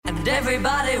And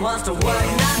everybody wants to work, nah, me.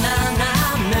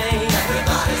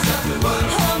 Everybody's got to work.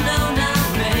 Oh, no, not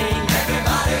me.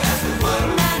 Everybody has to work.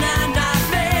 Nah, not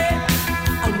me.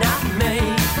 Oh, not me.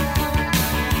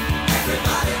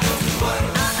 Everybody goes to work.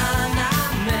 Not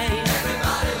me.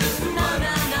 Everybody goes to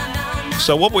work.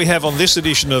 So what we have on this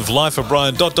edition of Life of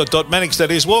Brian, Mannix, that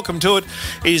is, welcome to it,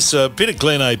 is a bit of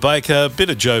Glenn A. Baker, a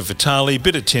bit of Joe Vitale, a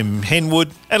bit of Tim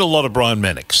Henwood, and a lot of Brian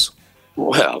Mannix.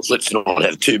 Well, let's not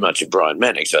have too much of Brian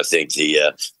Mannix. I think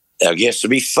our guests will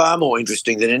be far more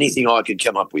interesting than anything I could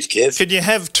come up with, Kev. Could you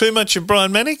have too much of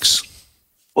Brian Mannix?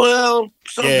 Well,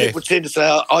 some people tend to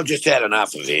say, I've just had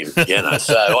enough of him,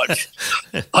 so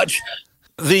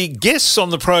The guests on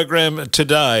the program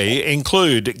today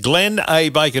include Glenn A.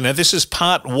 Baker. Now, this is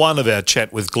part one of our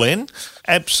chat with Glenn.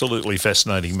 Absolutely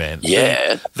fascinating man.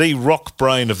 Yeah. The rock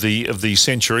brain of the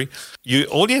century.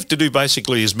 All you have to do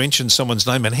basically is mention someone's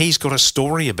name and he's got a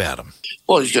story about them.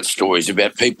 Well, he's got stories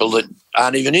about people that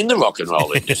aren't even in the rock and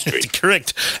roll industry.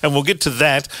 Correct. And we'll get to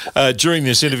that during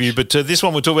this interview. But this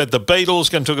one we'll talk about the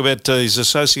Beatles, going to talk about his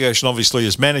association, obviously,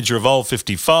 as manager of Old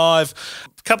 55.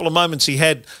 A couple of moments he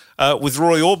had with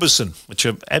Roy Orbison, which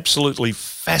are absolutely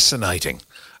fascinating.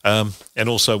 And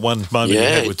also one moment he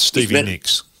had with Stevie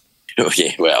Nicks. Oh,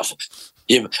 yeah, well,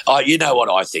 you know what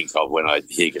I think of when I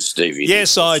think of Stevie Nicks.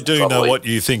 Yes, I do know what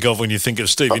you think of when you think of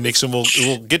Stevie Nicks, and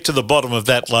we'll get to the bottom of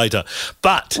that later.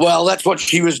 But well, that's what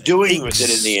she was doing with it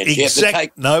in the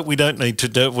end. No, we don't need to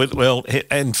do it. Well,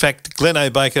 in fact, Glenn A.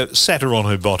 Baker sat her on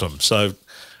her bottom, so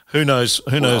who knows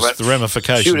the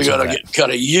ramifications she would of have that. got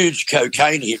a huge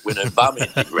cocaine hit when her bum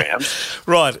hit the ground.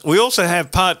 Right. We also have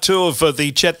part two of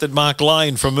the chat that Mark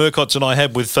Lane from Murcott's and I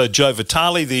had with Joe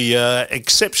Vitale, the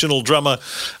exceptional drummer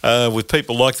with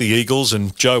people like the Eagles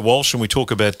and Joe Walsh, and we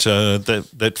talk about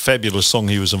that fabulous song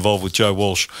he was involved with Joe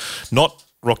Walsh, not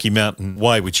Rocky Mountain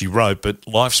Way, which he wrote, but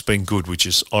Life's Been Good, which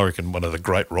is, I reckon, one of the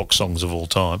great rock songs of all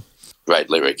time.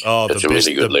 Great lyric. Oh, that's a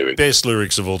really good lyric. Best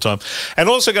lyrics of all time. And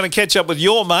also going to catch up with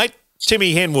your mate,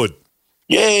 Timmy Henwood.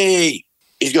 Yay!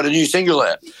 He's got a new single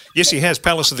out. Yes, he has.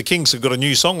 Palace of the Kings have got a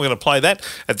new song. We're going to play that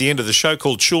at the end of the show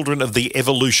called Children of the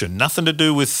Evolution. Nothing to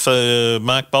do with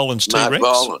Mark Bolan's T-Rex. Mark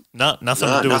Bolan. No, nothing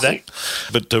to do with that.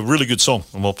 But a really good song,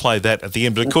 and we'll play that at the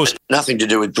end. But, of course... Nothing to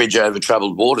do with Bridge Over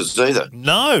Troubled Waters either.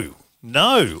 No.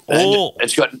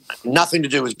 It's got nothing to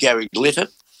do with Gary Glitter.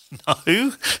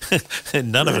 No,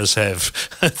 none of us have.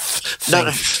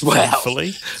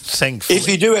 Thankfully. If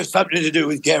you do have something to do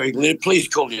with Gary Glitter, please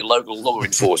call your local law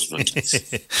enforcement.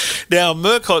 Now,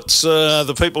 Murcott's,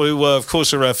 the people who, of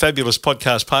course, are our fabulous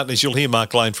podcast partners, you'll hear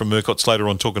Mark Lane from Murcott's later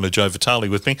on talking to Joe Vitale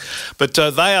with me, but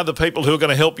they are the people who are going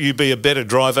to help you be a better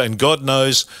driver, and God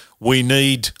knows we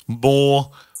need more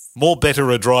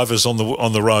better drivers on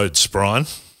the roads, Brian.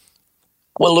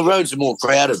 Well, the roads are more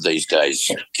crowded these days,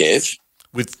 Kev.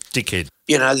 With dickhead.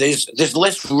 There's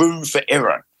less room for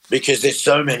error because there's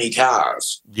so many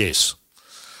cars. Yes.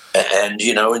 And,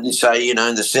 when you say, in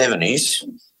the 70s,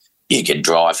 you could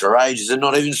drive for ages and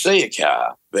not even see a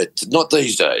car. But not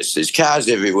these days. There's cars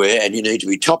everywhere and you need to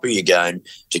be top of your game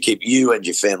to keep you and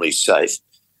your family safe.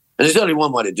 And there's only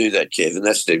one way to do that, Kev, and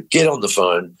that's to get on the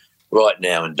phone right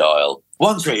now and dial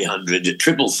 1300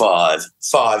 555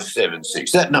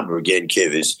 576. That number again,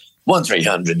 Kev, is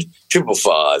 1300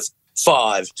 555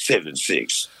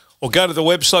 576. Or go to the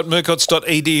website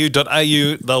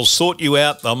murcotts.edu.au. They'll sort you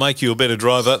out. They'll make you a better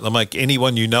driver. They'll make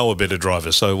anyone you know a better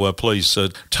driver. So please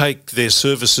take their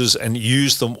services and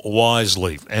use them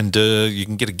wisely. And you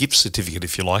can get a gift certificate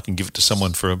if you like and give it to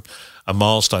someone for a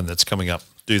milestone that's coming up.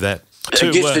 Do that.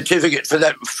 A gift certificate for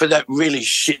that really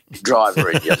shit driver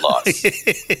in your life.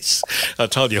 Yes. I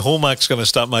told you, Hallmark's going to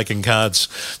start making cards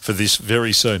for this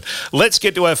very soon. Let's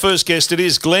get to our first guest. It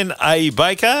is Glenn A.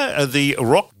 Baker, the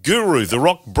rock guru, the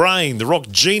rock brain, the rock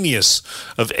genius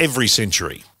of every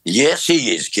century. Yes,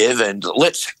 he is, Kev, and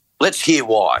let's hear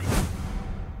why.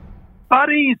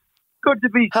 Buddies, good to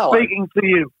be speaking to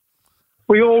you.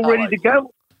 We all ready to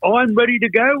go? I'm ready to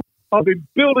go. I've been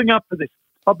building up for this.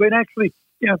 I've been actually,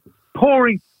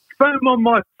 pouring foam on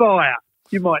my fire,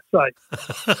 you might say.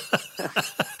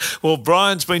 Well,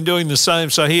 Brian's been doing the same,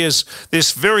 so he has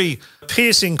this very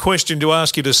piercing question to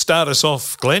ask you to start us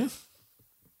off, Glenn.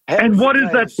 And what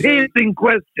is that piercing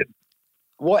question?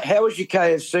 How was your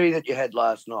KFC that you had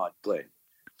last night, Glenn?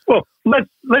 Well, let's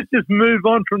just move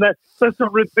on from that. Let's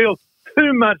not reveal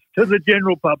too much to the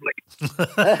general public.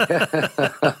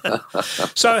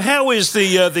 So how is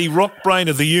the rock brain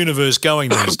of the universe going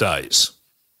these days?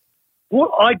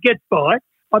 Well, I get by.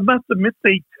 I must admit,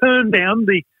 the turn down,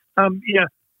 the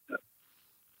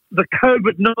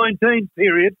COVID-19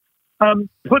 period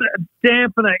put a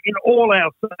dampener in all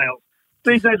our sales.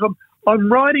 These days,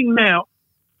 I'm writing now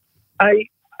a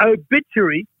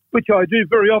obituary, which I do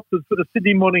very often for the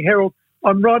Sydney Morning Herald.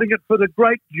 I'm writing it for the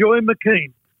great Joy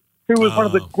McKean, who was one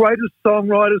of the greatest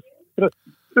songwriters in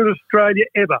Australia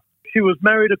ever. She was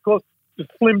married, of course, to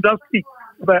Slim Dusty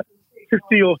about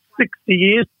 50 or 60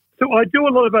 years. So I do a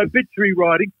lot of obituary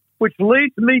writing, which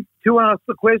leads me to ask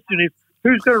the question is,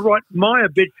 who's going to write my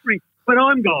obituary when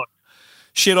I'm gone?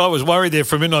 Shit, I was worried there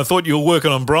for a minute. I thought you were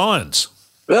working on Brian's.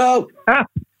 Oh.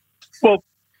 Well,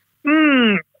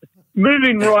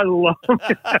 moving right along.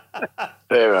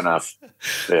 Fair enough.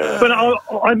 But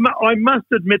I must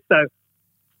admit, though,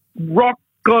 rock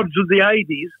gods of the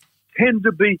 80s tend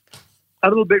to be a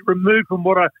little bit removed from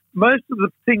most of the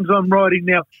things I'm writing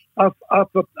now are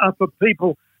for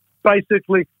people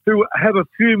basically who have a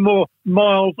few more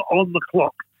miles on the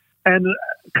clock and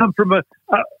come from a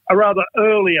rather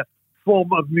earlier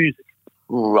form of music.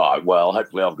 Right. Well,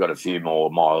 hopefully I've got a few more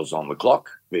miles on the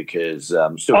clock because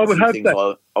still a few things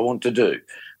I want to do.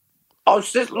 I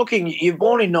was just looking, you're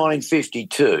born in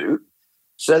 1952,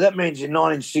 so that means in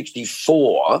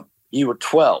 1964 you were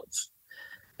 12.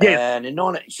 Yes. And in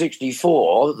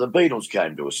 1964, the Beatles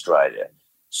came to Australia.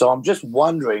 So I'm just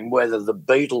wondering whether the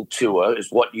Beatle tour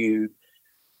is what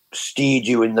steered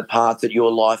you in the path that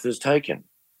your life has taken.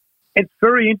 It's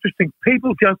very interesting.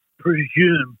 People just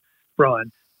presume,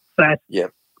 Brian, that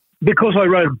because I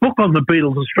wrote a book on the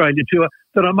Beatles Australia tour,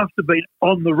 that I must have been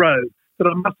on the road, that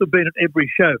I must have been at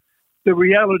every show. The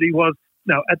reality was,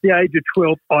 no, at the age of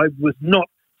 12, I was not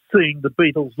seeing the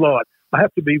Beatles live. I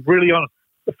have to be really honest.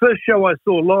 The first show I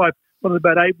saw live when I was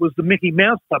about 8 was the Mickey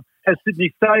Mouse Club at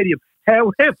Sydney Stadium.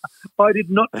 However, I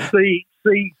did not see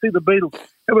the Beatles.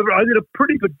 However, I did a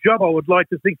pretty good job, I would like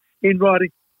to think, in writing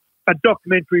a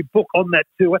documentary book on that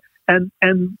tour and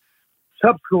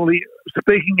subsequently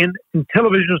speaking in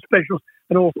television specials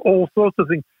and all sorts of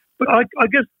things. But I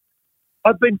guess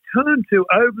I've been turned to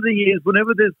over the years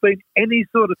whenever there's been any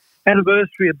sort of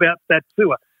anniversary about that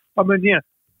tour. I mean,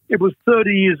 it was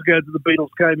 30 years ago that the Beatles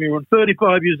came here, and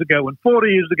 35 years ago, and 40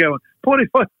 years ago, and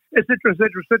 45, et cetera, et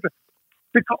cetera, et cetera.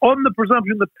 Because on the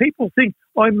presumption that people think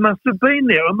I must have been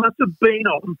there, I must have been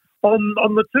on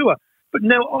the tour. But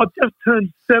now I've just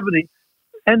turned 70,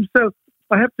 and so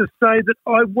I have to say that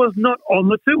I was not on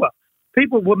the tour.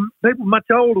 People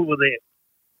much older were there,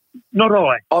 not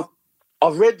I.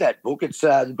 I've read that book. It's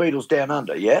The Beatles Down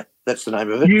Under, yeah? That's the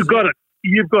name of it. You've got it.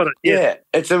 You've got it. Yeah,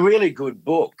 it's a really good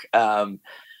book. I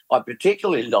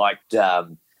particularly liked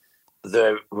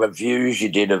the reviews you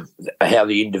did of how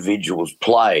the individuals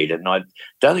played, and I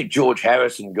don't think George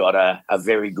Harrison got a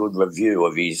very good review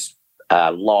of his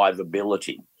live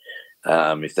ability,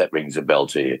 if that rings a bell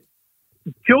to you.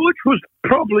 George was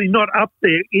probably not up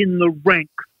there in the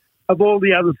ranks of all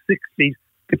the other 60s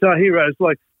guitar heroes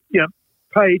like,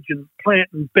 Page and Plant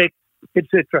and Beck,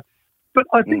 etc. But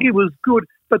I think he was good.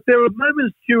 But there were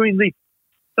moments during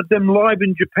them live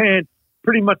in Japan,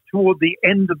 pretty much toward the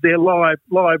end of their live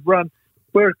run,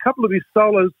 where a couple of his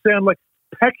solos sound like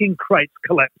packing crates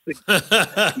collapsing.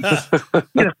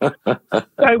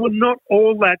 They were not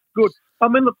all that good. I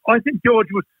mean, look, I think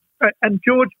George was, and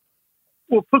George,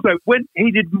 well, when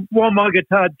he did While My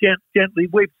Guitar Gently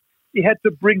Weeps, he had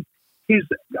to bring his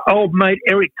old mate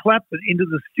Eric Clapton into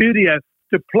the studio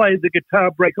to play the guitar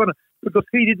break on it because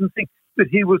he didn't think that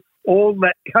he was all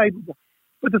that capable.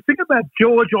 But the thing about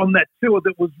George on that tour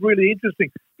that was really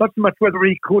interesting, not so much whether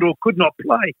he could or could not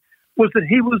play, was that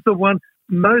he was the one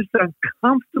most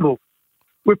uncomfortable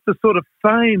with the sort of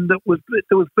fame that was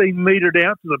being meted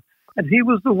out to them. And he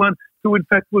was the one who, in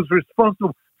fact, was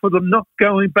responsible for them not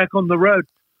going back on the road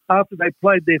after they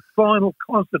played their final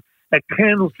concert at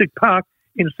Candlestick Park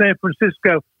in San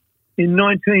Francisco in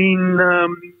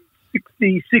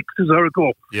 1966, as I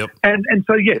recall. Yep. And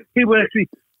so, he would actually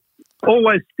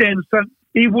always stand. So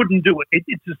he wouldn't do it.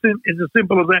 It's as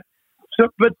simple as that. So,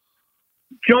 but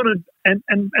John and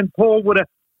Paul would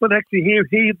actually hear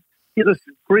the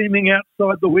screaming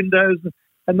outside the windows,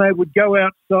 and they would go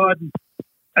outside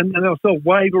and they'll sort of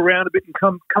wave around a bit and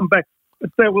come back.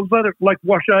 But they will let it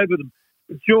wash over them.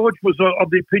 But George was of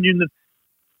the opinion that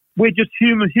we're just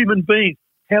human beings.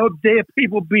 How dare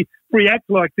people react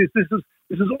like this? This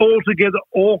is altogether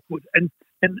awkward and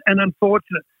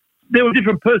unfortunate. There were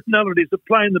different personalities that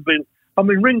play in the Beatles. I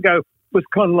mean, Ringo was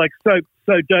kind of like so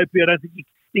dopey. I don't think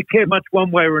he cared much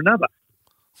one way or another.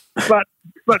 But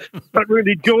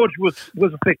really, George was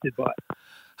affected by it.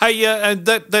 Hey, and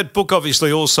that book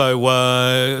obviously also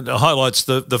highlights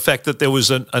the fact that there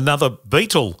was another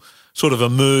Beatle sort of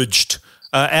emerged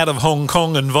out of Hong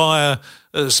Kong and via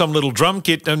some little drum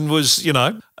kit and was,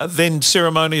 then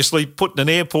ceremoniously put in an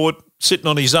airport sitting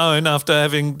on his own after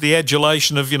having the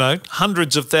adulation of,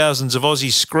 hundreds of thousands of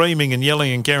Aussies screaming and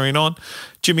yelling and carrying on.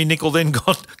 Jimmy Nicol then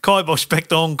got kiboshed back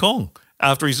to Hong Kong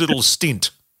after his little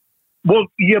stint. Well,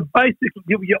 you're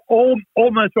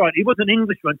almost right. He was an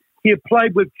Englishman. He had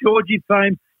played with Georgie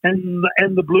fame and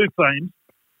the Blue fame,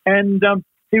 and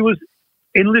he was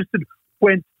enlisted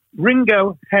when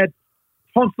Ringo had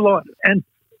tonsillitis. And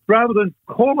rather than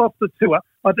call off the tour,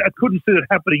 I couldn't see it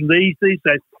happening these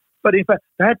days. But in fact,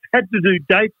 they had to do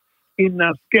dates in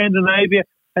Scandinavia,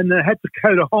 and they had to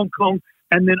go to Hong Kong,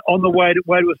 and then on the way to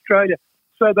Australia.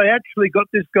 So they actually got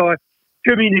this guy,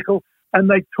 Jimmy Nicol, and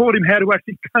they taught him how to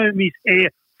actually comb his hair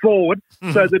forward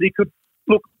so that he could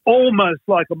look almost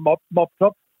like a mop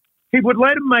top. He would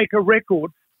later make a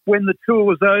record when the tour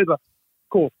was over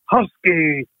called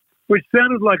Husky, which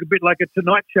sounded like a bit like a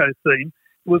Tonight Show theme.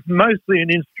 It was mostly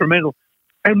an instrumental.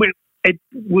 And it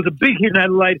was a big hit in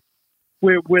Adelaide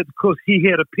where, of course, he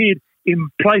had appeared in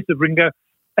place of Ringo,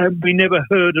 and we never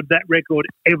heard of that record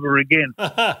ever again.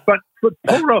 But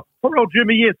poor old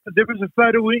Jimmy, yes, there was a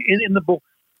photo in the book.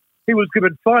 He was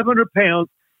given £500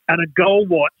 and a gold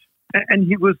watch, and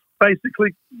he was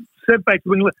basically sent back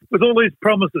to England with all these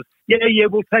promises. Yeah,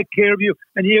 we'll take care of you,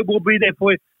 and yeah, we'll be there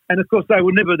for you. And, of course, they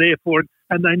were never there for him,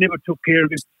 and they never took care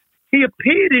of him. He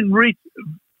appeared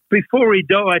before he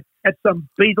died at some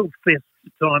Beatles fest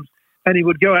at times, and he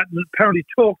would go out and apparently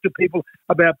talk to people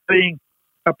about being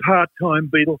a part-time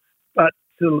Beatle, but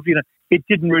it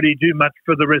didn't really do much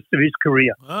for the rest of his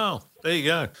career. Oh, there you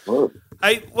go. Whoa.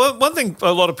 Hey, well, one thing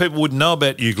a lot of people wouldn't know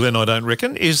about you, Glenn, I don't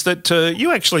reckon, is that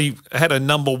you actually had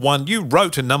you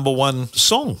wrote a number one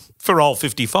song for Old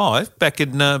 55 back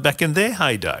in their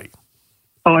heyday.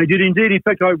 I did indeed. In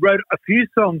fact, I wrote a few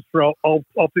songs for Old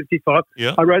 55.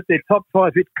 Yeah. I wrote their top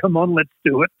 5 hit, Come On, Let's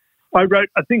Do It. I wrote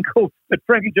a thing that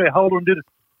Frankie J. Holden did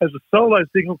as a solo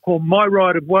single called My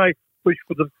Right of Way, which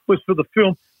was for the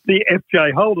film The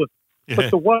F.J. Holden. Yeah. But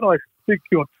the one I think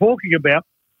you're talking about,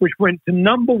 which went to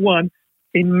number one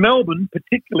in Melbourne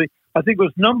particularly, I think it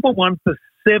was number one for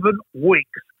 7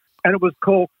 weeks, and it was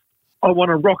called I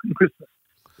Want a Rockin' Christmas.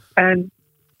 And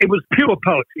it was pure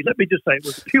poetry. Let me just say, it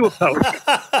was pure poetry.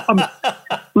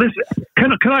 Listen,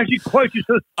 can I actually quote you?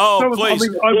 Please.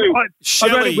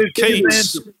 Shelley,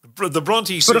 Keats, the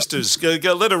Bronte sisters.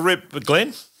 Go, let her rip,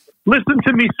 Glenn. Listen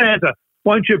to me, Santa.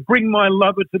 Won't you bring my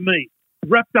lover to me,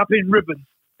 wrapped up in ribbons,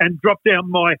 and drop down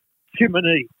my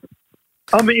chimney?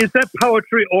 I mean, is that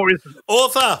poetry or is it...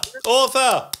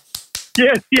 Author!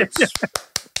 Yes.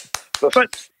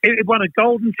 But it won a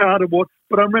Golden Card Award.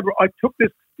 But I remember I took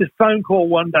this phone call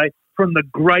one day from the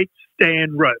great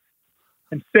Stan Rope.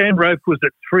 And Stan Rope was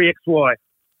at 3XY.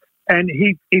 And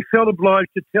he felt obliged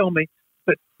to tell me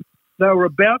that they were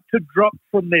about to drop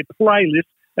from their playlist,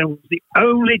 and it was the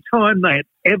only time they had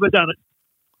ever done it,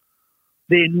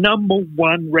 their number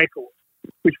one record,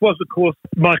 which was, of course,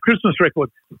 my Christmas record.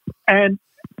 And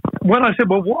when I said,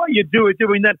 well, why are you doing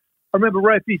that? I remember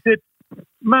Rafe, he said,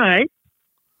 mate,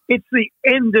 it's the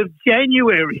end of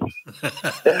January.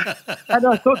 And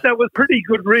I thought that was a pretty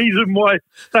good reason why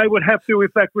they would have to, in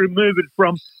fact, remove it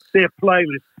from their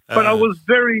playlist. But I was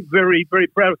very, very, very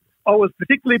proud. I was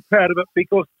particularly proud of it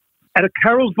because at a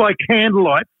Carols by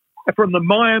Candlelight from the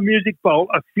Maya Music Bowl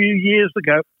a few years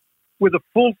ago, with a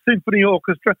full symphony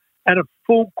orchestra and a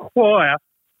full choir,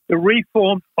 the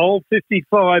reformed Old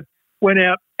 55 went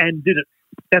out and did it.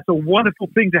 That's a wonderful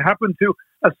thing to happen to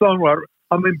a songwriter.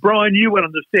 I mean, Brian, you would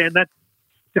understand that,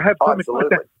 to have something like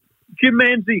that. Jim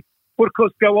Manzi would, of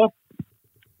course, go off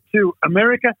to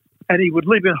America, and he would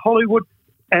live in Hollywood,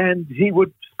 and he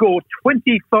would score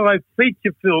 25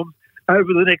 feature films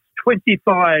over the next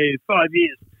 25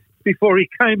 years before he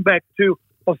came back to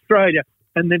Australia,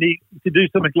 and then to do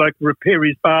something like repair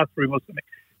his bathroom or something.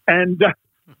 And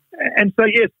so,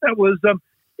 yes, that was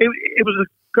it was a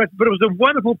great, but it was a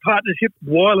wonderful partnership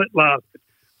while it lasted.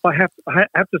 I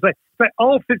have to say,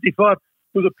 Old 55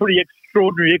 was a pretty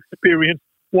extraordinary experience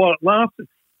while it lasted.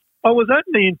 I was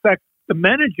only, in fact, the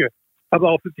manager of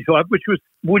Old 55,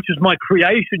 which is my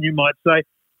creation, you might say,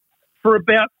 for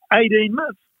about 18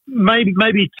 months,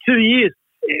 maybe 2 years.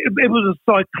 It was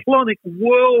a cyclonic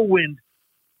whirlwind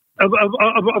of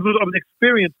an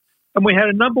experience. And we had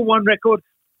a number one record,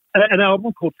 an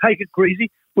album called Take It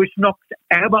Greasy, which knocked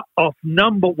ABBA off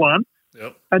number one.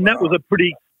 Yep. And that was a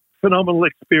pretty phenomenal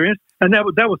experience. And that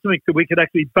was something that we could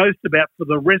actually boast about for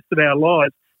the rest of our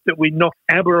lives, that we knocked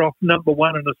ABBA off number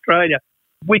one in Australia.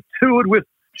 We toured with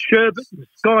Sherbet and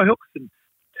Skyhooks and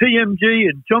TMG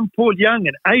and John Paul Young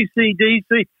and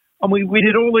AC/DC, and we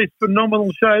did all these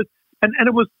phenomenal shows. And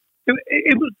it was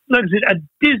like I said, a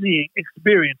dizzying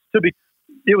experience.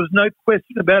 There was no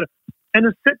question about it. And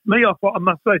it set me off, I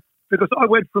must say, because I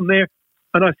went from there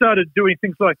and I started doing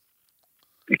things like,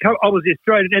 I was the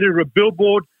Australian editor of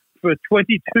Billboard for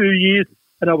 22 years,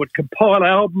 and I would compile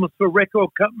albums for record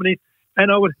companies,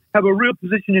 and I would have a real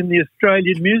position in the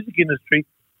Australian music industry.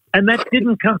 And that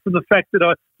didn't come from the fact that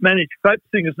I managed folk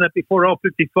singers and that before Old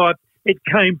 55. It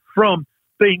came from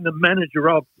being the manager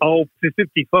of Old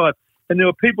 55. And there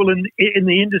were people in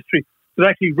the industry that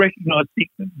actually recognised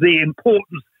the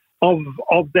importance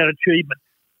of that achievement.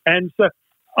 And so,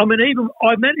 I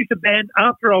managed a band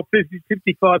after Old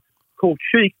 55 called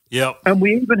Chic. Yep. And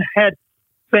we even had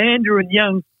Vander and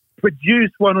Young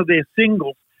produce one of their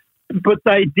singles, but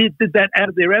they did that out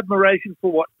of their admiration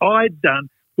for what I'd done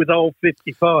with Old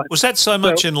 55. Was that So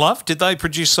Much in Love? Did they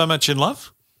produce So Much in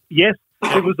Love? Yes,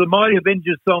 it was the Mighty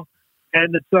Avengers song,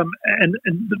 and it's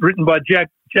and written by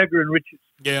Jagger and Richards.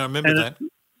 Yeah, I remember that.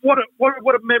 What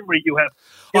a memory you have!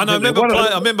 I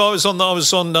remember I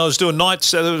was doing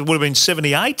nights. It would have been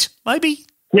 78, maybe.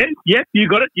 Yeah, you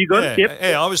got it. Yep.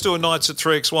 Yeah, I was doing nights at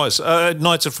 3XY,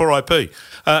 nights at 4IP.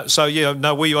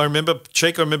 I remember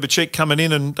Cheek. I remember Cheek coming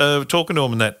in and talking to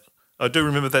him and that. I do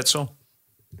remember that song.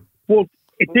 Well,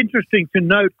 it's interesting to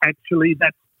note actually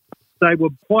that they were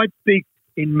quite big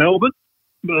in Melbourne.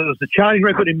 There was a charting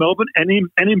record in Melbourne and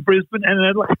in Brisbane and in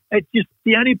Adelaide. It's just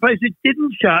the only place it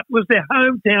didn't chart was their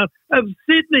hometown of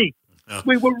Sydney. Oh.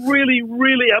 We were really,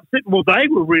 really upset. Well, they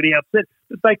were really upset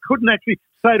that they couldn't actually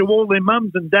say to all their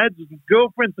mums and dads and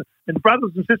girlfriends and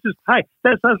brothers and sisters, "Hey,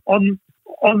 that's us on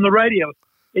the radio."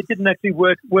 It didn't actually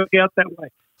work out that way.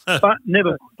 But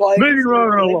never. Moving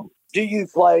right along. Do you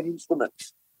play an instrument?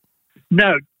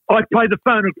 No, I play the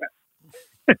phonograph.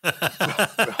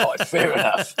 Right, fair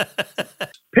enough.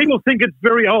 People think it's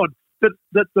very odd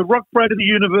that the rock braid of the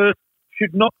universe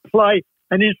should not play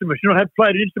an instrument, should not have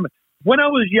played an instrument. When I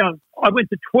was young, I went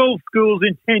to 12 schools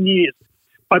in 10 years.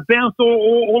 I bounced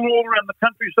all around the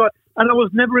countryside, and I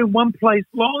was never in one place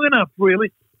long enough,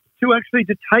 really,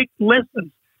 to take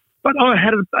lessons. But I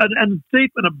had a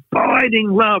deep and abiding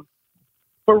love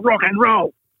for rock and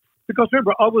roll. Because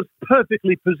remember, I was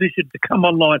perfectly positioned to come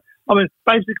online. I mean,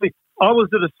 basically, I was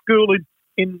at a school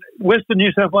in Western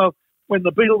New South Wales when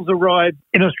the Beatles arrived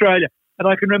in Australia. And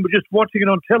I can remember just watching it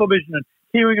on television and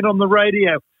hearing it on the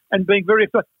radio and being very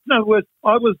excited. In other words,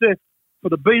 I was there for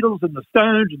the Beatles and the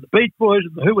Stones and the Beach Boys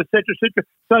and the Who, etc., etc.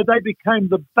 So they became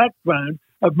the backbone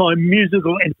of my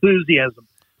musical enthusiasm.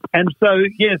 And so,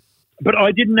 yes, but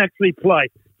I didn't actually play.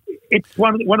 It's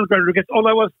one of the great regrets,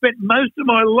 although I've spent most of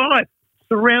my life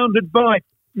surrounded by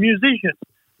musicians.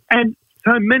 And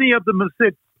so many of them have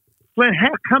said, "Glenn,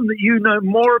 how come that you know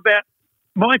more about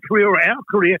my career or our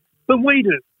career than we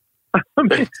do?" I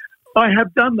mean, I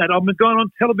have done that. I've gone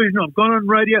on television, I've gone on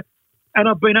radio, and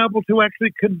I've been able to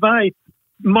actually convey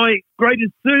my great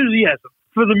enthusiasm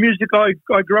for the music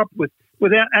I grew up with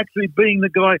without actually being the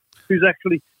guy who's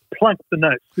actually plunked the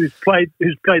notes, who's played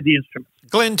the instrument.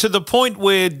 Glenn, to the point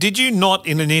where did you not,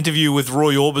 in an interview with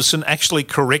Roy Orbison, actually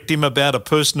correct him about a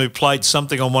person who played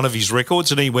something on one of his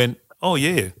records, and he went, "Oh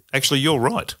yeah, actually you're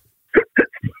right."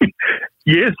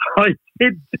 Yes, I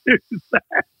did do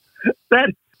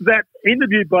that. That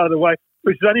interview, by the way,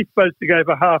 which was only supposed to go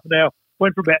for half an hour,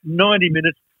 went for about 90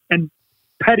 minutes, and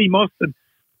Paddy Mostyn,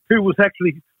 who was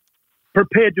actually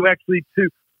prepared to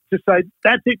say,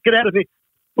 "That's it, get out of here,"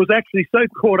 was actually so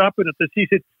caught up in it that she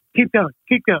said, keep going.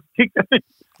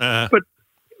 But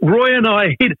Roy and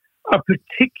I hit a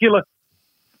particular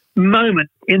moment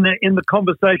in the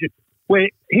conversation where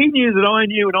he knew that I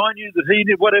knew and I knew that he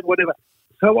knew, whatever.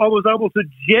 So I was able to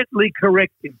gently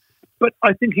correct him. But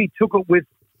I think he took it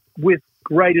with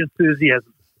great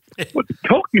enthusiasm. What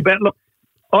talking about, look,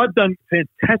 I've done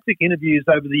fantastic interviews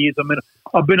over the years. I mean,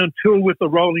 I've been on tour with the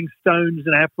Rolling Stones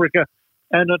in Africa,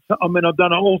 and I've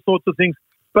done all sorts of things.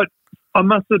 But I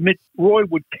must admit, Roy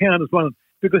would count as one of them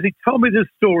because he told me this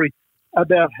story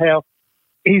about how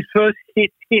his first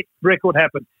hit record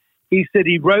happened. He said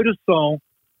he wrote a song,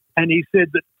 and he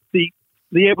said that the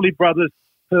Everly Brothers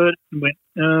heard it and went,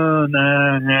 "Oh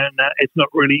no, it's not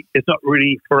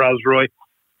really for us, Roy."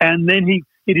 And then he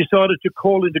decided to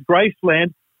call into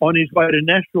Graceland on his way to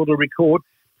Nashville to record,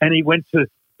 and he went to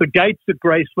the gates of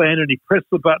Graceland and he pressed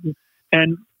the button,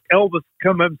 and Elvis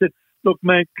came over and said, "Look,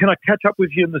 man, can I catch up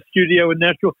with you in the studio in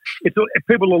Nashville?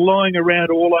 People are lying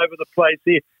around all over the place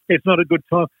here. It's not a good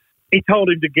time." He told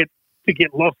him to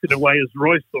get lost in a way, as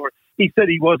Roy saw it. He said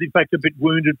he was, in fact, a bit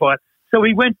wounded by it. So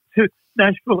he went to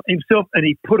Nashville himself and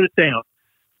he put it down.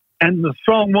 And the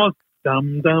song was,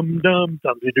 "Dum, dum, dum,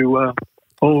 dum-de-doo,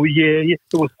 oh, yeah, yeah."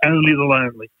 It was Only the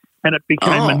Lonely. And it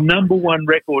became a number one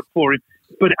record for him.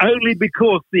 But only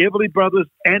because the Everly Brothers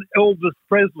and Elvis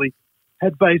Presley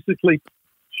had basically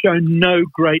shown no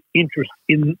great interest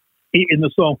in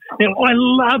the song. Now, I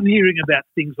love hearing about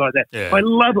things like that. Yeah. I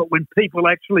love it when people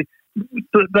actually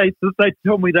they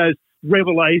tell me those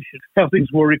revelations, how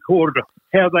things were recorded,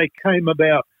 how they came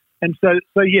about. And so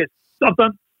yes, I've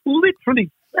done literally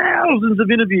thousands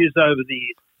of interviews over the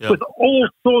years with all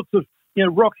sorts of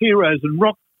rock heroes and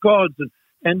rock gods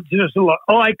and sort of like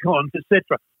icons,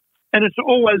 etc. And it's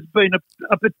always been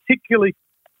a particularly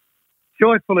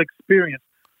joyful experience.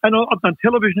 And I've done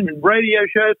television and radio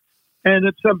shows, and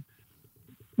it's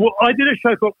well, I did a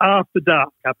show called After Dark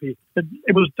up here. And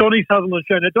it was Donny Sutherland's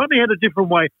show. Now, Donny had a different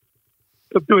way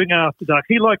of doing After Dark.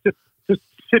 He liked to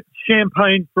sip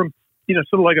champagne from, sort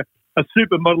of like a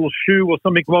supermodel's shoe or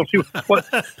something. While she, but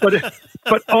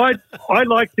I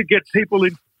like to get people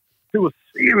into a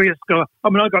serious guy. I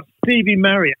mean, I got Stevie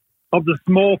Marriott of the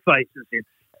Small Faces in.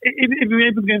 If you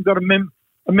even got a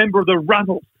member of the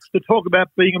Ruddles to talk about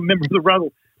being a member of the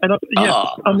Ruddles. And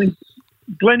I mean,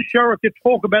 Glenn Shorrock to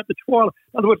talk about the Twilight.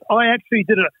 In other words, I actually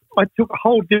I took a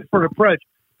whole different approach.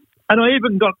 And I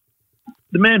even got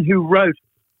the man who wrote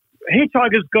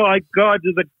Hitchhiker's Guide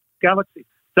to the Galaxy,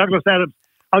 Douglas Adams.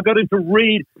 I got him to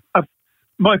read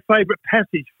my favourite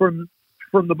passage from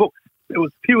the book. It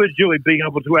was pure joy being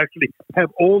able to actually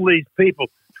have all these people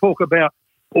talk about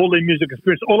all their music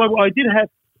experience. Although I did have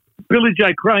Billy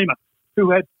J. Kramer,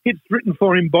 who had hits written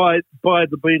for him by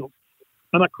the Beatles.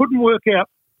 And I couldn't work out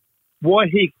why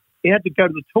he had to go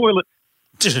to the toilet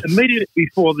immediately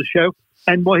before the show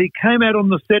and why he came out on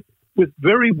the set with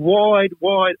very wide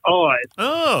eyes.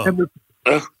 Oh. And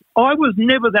I was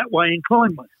never that way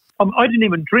inclined, mate. I didn't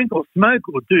even drink or smoke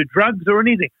or do drugs or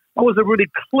anything. I was a really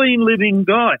clean living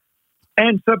guy.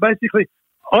 And so basically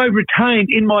I retained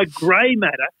in my grey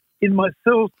matter, in my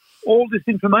cells, all this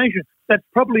information. That's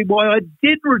probably why I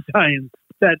did retain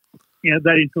that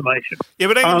information. Yeah,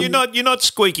 but you're not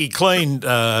squeaky clean,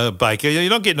 Baker. You're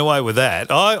not getting away with that.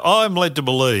 I'm led to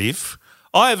believe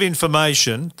I have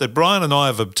information that Brian and I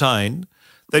have obtained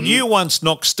that you once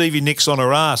knocked Stevie Nicks on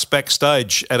her ass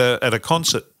backstage at a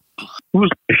concert. It was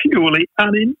purely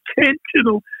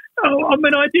unintentional. I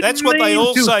mean, I didn't. That's what they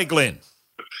all say, Glenn.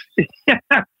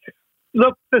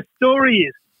 Look, the story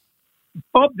is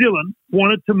Bob Dylan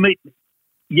wanted to meet me.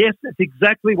 Yes, that's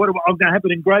exactly what I'm going to have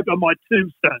it engraved on my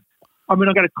tombstone. I mean,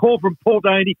 I got a call from Paul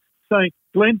Daly saying,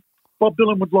 Glenn, Bob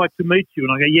Dylan would like to meet you.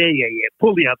 And I go, yeah,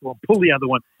 pull the other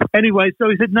one. Anyway, so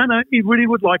he said, no, he really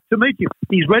would like to meet you.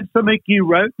 He's read something you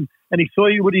wrote and he saw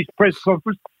you at his press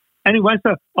conference. Anyway,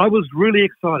 so I was really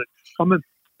excited. I mean,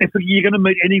 if you're going to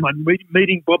meet anyone,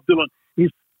 meeting Bob Dylan is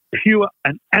pure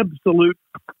and absolute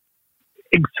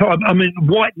excitement. I mean,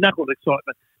 white-knuckled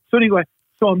excitement. So anyway,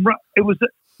 it was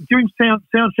during sound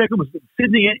check. It was at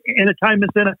Sydney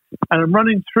Entertainment Centre, and I'm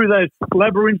running through those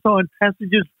labyrinthine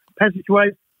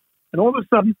passageways, and all of a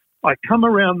sudden I come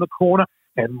around the corner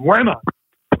and whammo,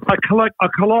 I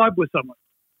collide with someone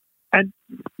and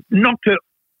knocked her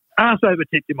ass over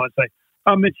tip, you might say.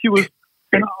 I mean, she was,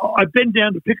 and I bend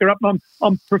down to pick her up, and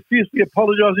I'm profusely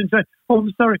apologising, saying, "Oh,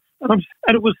 I'm sorry," and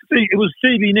it was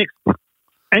Stevie Nicks.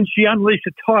 And she unleashed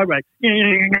a tirade.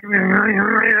 I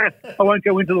won't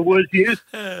go into the words she used.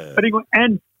 But anyway,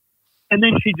 and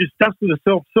then she just dusted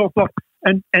herself off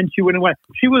and she went away.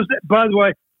 She was, by the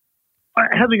way,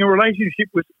 having a relationship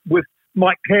with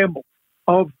Mike Campbell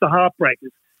of the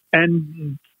Heartbreakers.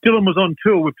 And Dylan was on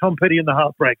tour with Tom Petty and the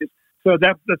Heartbreakers. So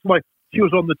that's why she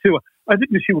was on the tour. I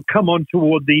think that she would come on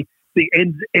toward the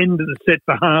end of the set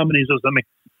for harmonies or something.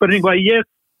 But anyway, yes.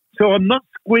 So I'm not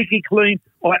squeaky clean.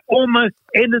 I almost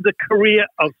ended the career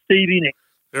of Stevie Nicks.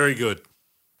 Very good.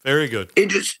 Very good.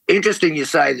 Interesting you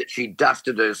say that she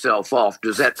dusted herself off.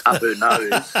 Does that up her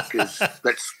nose? Because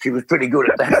she was pretty good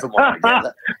at that from what I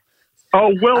gather.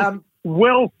 Oh,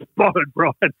 well spotted,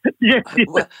 Brian. Yes,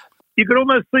 you could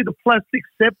almost see the plastic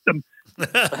septum in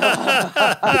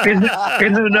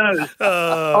her nose.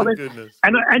 Oh, goodness.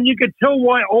 And you could tell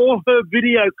why all her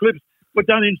video clips were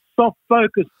done in soft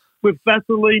focus with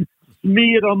Vaseline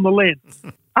smeared on the lens.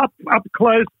 Up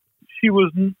close, she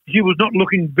was not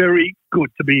looking very good,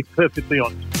 to be perfectly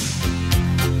honest.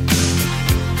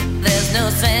 There's no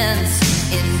sense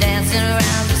in dancing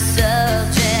around the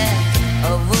subject.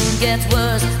 A wound gets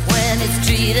worse when it's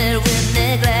treated with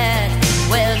neglect.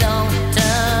 Well, don't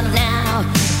turn now.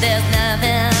 There's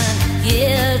nothing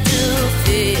here to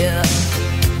fear.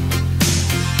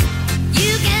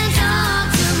 You can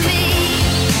talk to me.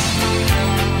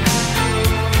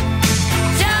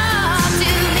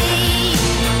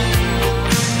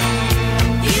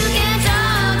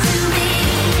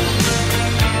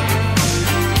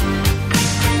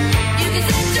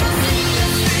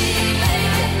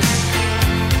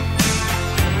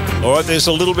 right, there's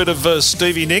a little bit of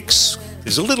Stevie Nicks.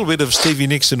 There's a little bit of Stevie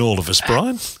Nicks in all of us,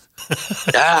 Brian.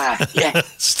 Yeah.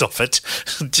 Stop it.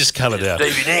 Just cut it out.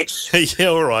 Stevie Nicks. Yeah,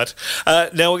 all right.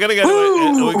 Now we're going to go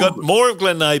to... we've got more of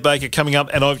Glenn A. Baker coming up,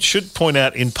 and I should point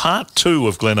out in part 2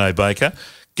 of Glenn A. Baker,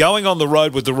 going on the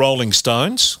road with the Rolling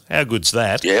Stones. How good's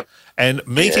that? Yep. And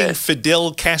meeting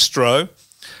Fidel Castro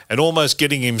and almost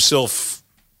getting himself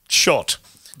shot.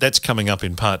 That's coming up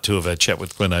in part 2 of our chat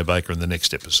with Glenn A. Baker in the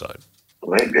next episode.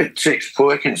 Six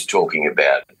Perkins talking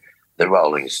about the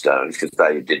Rolling Stones because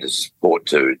they did a support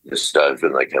to the Stones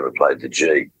when they came and played the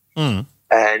G. Mm.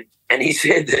 And he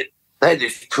said that they had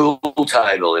this pool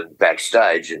table in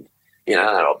backstage and, you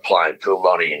know, they were playing pool.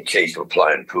 Ronnie and Keith were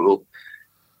playing pool.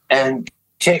 And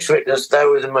Tex witness, they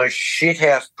were the most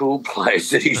shithouse pool players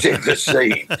that he's ever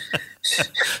seen.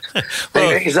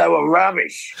 Because they were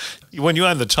rubbish. When you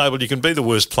own the table, you can be the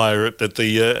worst player at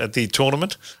the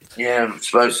tournament. Yeah, I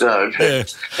suppose so. Yeah.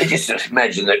 I just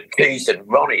imagine that Keith and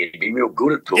Ronnie would be real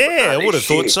good at pool. Yeah, I would have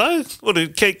thought so.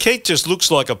 Keith just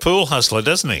looks like a pool hustler,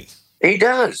 doesn't he? He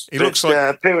does. He looks like...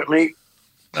 apparently...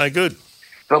 Oh, good.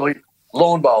 Probably...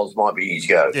 Lawn bowls might be his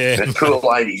go. Yeah. But pool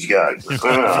ladies go.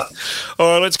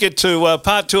 All right, let's get to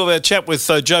part 2 of our chat with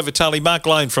Joe Vitale. Mark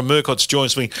Lane from Murcott's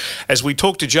joins me as we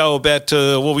talk to Joe about,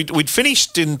 we'd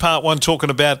finished in part 1 talking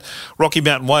about Rocky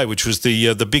Mountain Way, which was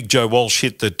the big Joe Walsh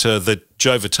hit that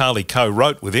Joe Vitale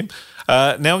co-wrote with him.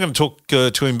 Now I'm going to talk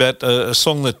to him about a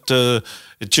song that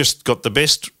it just got the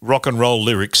best rock and roll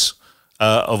lyrics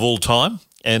of all time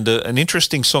and an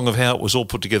interesting song of how it was all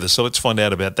put together. So let's find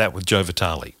out about that with Joe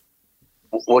Vitale.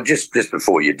 Well, just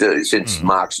before you do, since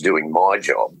Mark's doing my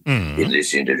job in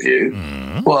this interview,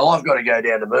 well, I've got to go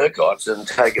down to Murcott's and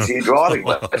take a few driving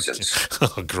lessons.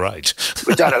 Oh, great.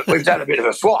 We've done a bit of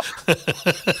a swap.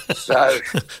 So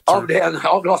I'm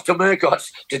off to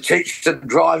Murcott's to teach some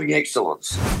driving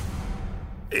excellence.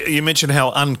 You mentioned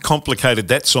how uncomplicated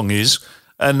that song is.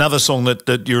 Another song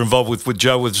that you're involved with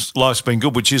Joe was Life's Been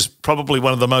Good, which is probably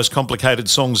one of the most complicated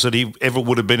songs that he ever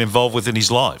would have been involved with in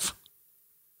his life.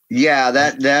 Yeah,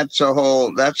 that's a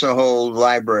whole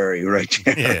library right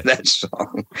there. Yeah. That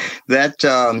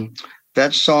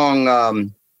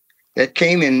song that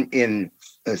came in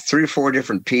 3 or 4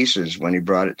 different pieces when he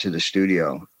brought it to the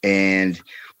studio, and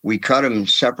we cut them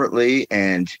separately.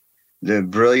 And the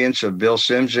brilliance of Bill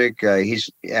Simzik,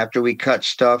 after we cut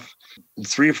stuff,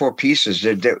 3 or 4 pieces.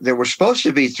 There were supposed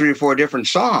to be 3 or 4 different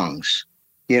songs.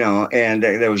 You know, and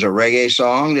there was a reggae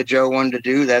song that Joe wanted to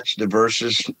do. That's the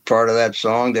verses part of that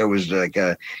song. There was like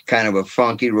a kind of a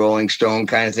funky Rolling Stone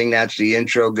kind of thing. That's the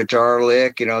intro guitar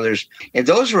lick. You know, and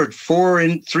those were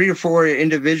 3 or 4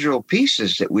 individual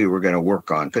pieces that we were going to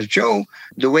work on. Because Joe,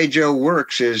 the way Joe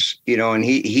works is, you know, and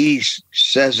he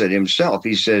says it himself.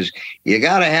 He says, you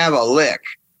got to have a lick.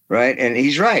 Right. And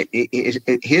he's right.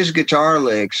 His guitar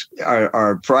licks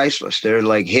are priceless. They're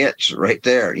like hits right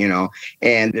there, you know,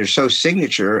 and they're so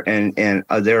signature and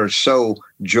they're so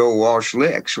Joe Walsh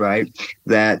licks. Right.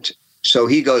 So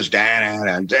he goes,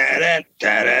 and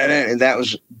that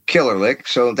was killer lick.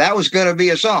 So that was going to be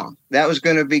a song. That was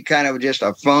going to be kind of just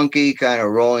a funky kind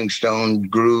of Rolling Stone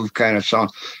groove kind of song.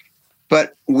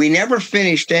 But we never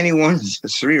finished any one of the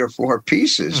 3 or 4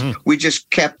 pieces.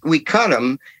 Mm-hmm. We cut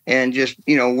them and just,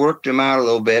 you know, worked them out a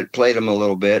little bit, played them a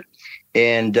little bit.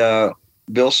 And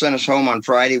Bill sent us home on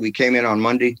Friday. We came in on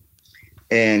Monday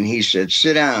and he said,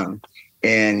 sit down.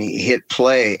 And he hit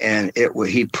play and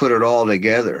he put it all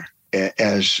together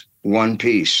as one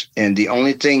piece. And the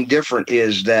only thing different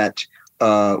is that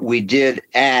we did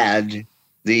add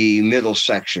the middle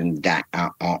section, that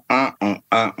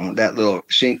little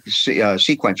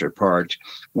sequencer part,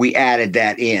 we added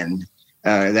that in.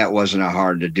 That wasn't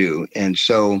hard to do. And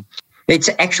so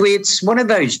it's one of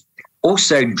those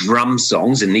also drum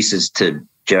songs, and this is to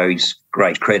Joe's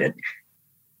great credit.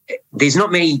 There's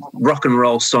not many rock and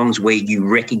roll songs where you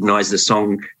recognize the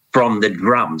song from the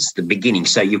drums, the beginning.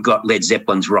 So you've got Led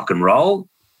Zeppelin's Rock and Roll.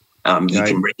 You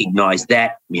can recognize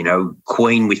that, you know,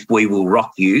 Queen with We Will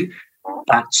Rock You.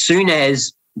 But soon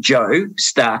as Joe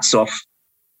starts off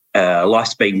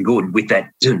Life's Been Good with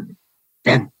that dun,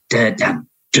 dun, dun, dun,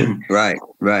 dun, right,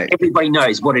 everybody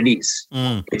knows what it is.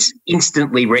 It's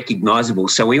instantly recognizable.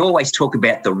 So we always talk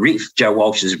about the riff, Joe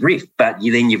Walsh's riff, but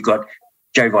then you've got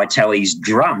Joe Vitale's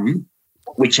drum,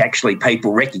 which actually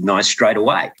people recognize straight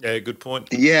away. Yeah, good point.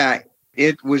 Yeah,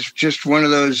 it was just one of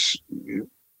those,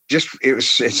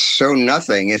 it's so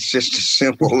nothing. It's just a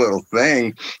simple little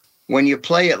thing. When you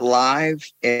play it live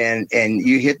and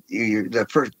you hit the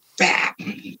first,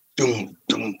 boom,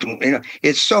 boom, boom, you know,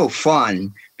 it's so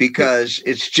fun because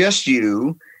it's just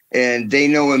you and they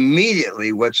know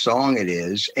immediately what song it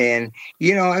is. And,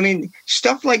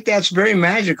 stuff like that's very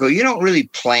magical. You don't really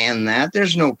plan that.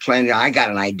 There's no plan. I got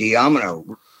an idea. I'm going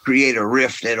to create a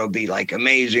riff that'll be like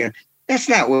amazing. That's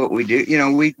not what we do.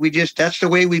 We just, that's the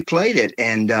way we played it.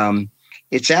 And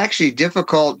it's actually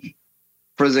difficult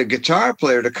for the guitar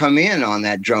player to come in on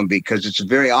that drum beat because it's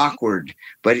very awkward.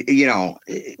 But,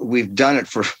 we've done it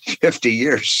for 50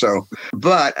 years. So,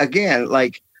 but again,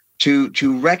 like, to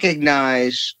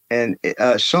recognize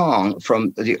a song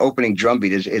from the opening drum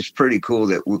beat is pretty cool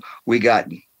that we got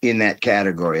in that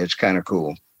category. It's kind of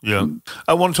cool. Yeah.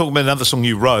 I want to talk about another song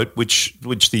you wrote, which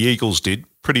the Eagles did,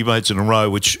 Pretty Maids in a Row,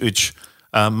 which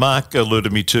Mark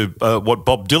alerted me to what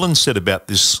Bob Dylan said about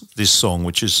this song,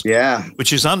 which is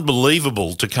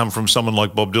unbelievable to come from someone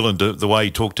like Bob Dylan, the way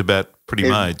he talked about Pretty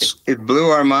Maids. It blew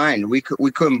our mind. We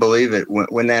couldn't believe it.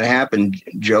 When that happened,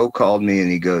 Joe called me and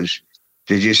he goes,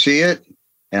 "Did you see it?"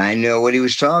 And I know what he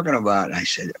was talking about. And I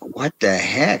said, "What the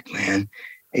heck, man?"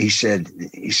 He said,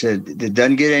 "It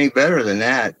doesn't get any better than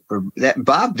that." Or that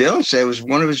Bob Dylan said it was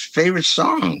one of his favorite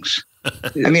songs.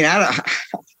 I mean, out of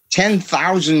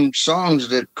 10,000 songs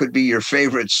that could be your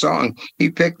favorite song, he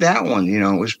picked that one.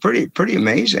 It was pretty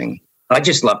amazing. I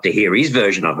just love to hear his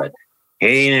version of it.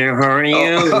 Hey there, how are you?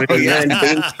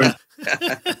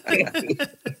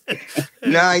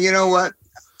 No, you know what?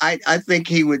 I think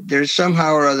he would. There's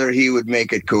somehow or other he would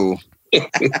make it cool.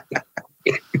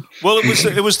 Well,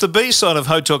 it was the B side of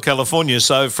Hotel California.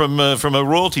 So from a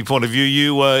royalty point of view,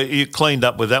 you cleaned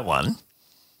up with that one.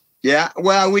 Yeah,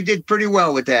 well, we did pretty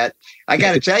well with that. I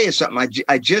got to tell you something.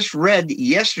 I just read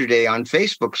yesterday on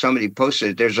Facebook. Somebody posted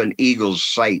it. There's an Eagles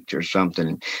site or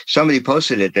something. Somebody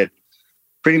posted it that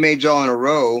Pretty Maids All in a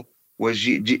Row was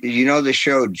the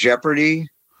show Jeopardy.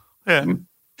 Yeah,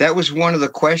 that was one of the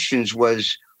questions.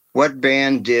 Was what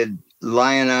band did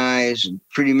Lion Eyes and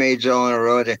Pretty Maids All in a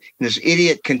Row? And this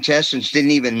idiot contestants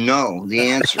didn't even know the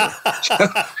answer.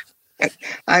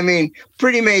 I mean,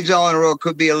 Pretty Maids All in a Row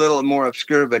could be a little more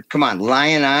obscure, but come on,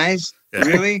 Lion Eyes? Yeah.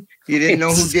 Really? You didn't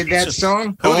know who did that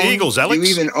song? Who are the Eagles, Alex?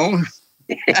 You even own?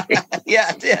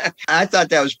 Yeah. I thought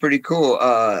that was pretty cool.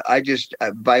 I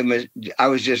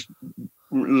was just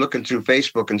looking through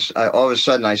Facebook, and all of a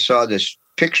sudden I saw this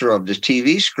picture of this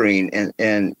TV screen,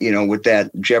 and with that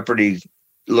Jeopardy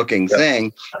looking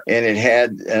thing,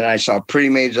 and I saw Pretty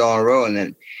Maids All in a Row, and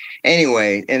then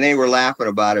anyway, and they were laughing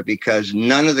about it because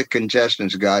none of the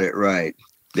contestants got it right.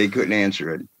 They couldn't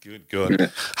answer it.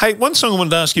 Good. Hey, one song I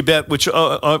wanted to ask you about, which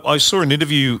I saw an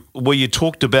interview where you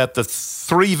talked about the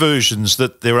 3 versions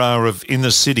that there are of In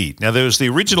the City. Now, there was the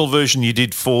original version you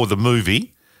did for the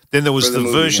movie, then there was the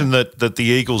version that the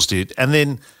Eagles did, and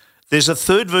then there's a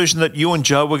third version that you and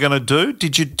Joe were going to do.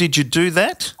 Did you do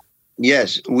that?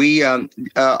 Yes, we a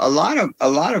lot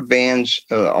of bands,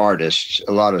 artists,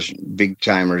 a lot of big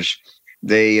timers,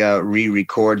 they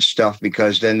re-record stuff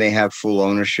because then they have full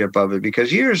ownership of it.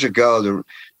 Because years ago, the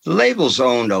labels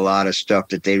owned a lot of stuff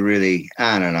that they really,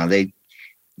 I don't know,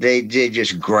 they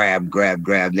just grab.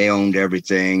 They owned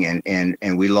everything,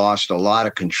 and we lost a lot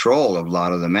of control of a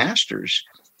lot of the masters.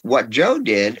 What Joe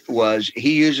did was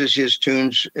he uses his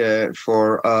tunes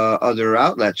for other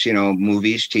outlets,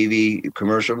 movies, TV,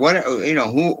 commercial, whatever,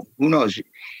 who knows.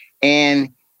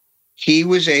 And he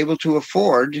was able to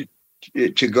afford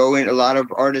to go in. A lot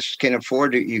of artists can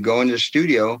afford to. You go into the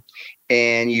studio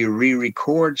and you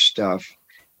re-record stuff,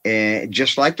 and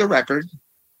just like the record.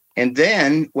 And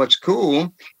then what's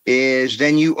cool is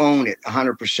then you own it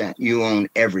 100%. You own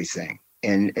everything.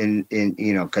 And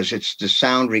because it's the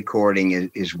sound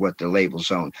recording is what the labels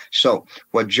own. So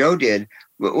what Joe did,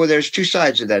 well, there's 2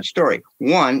 sides of that story.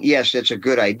 One, yes, it's a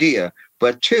good idea.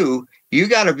 But 2, you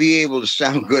got to be able to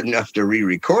sound good enough to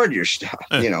re-record your stuff,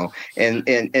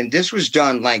 and this was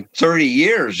done like 30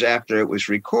 years after it was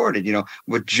recorded,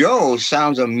 But Joe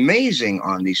sounds amazing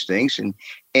on these things.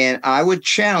 And I wouldn't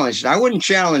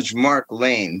challenge Mark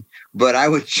Lane, but I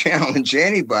would challenge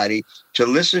anybody to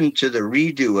listen to the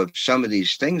redo of some of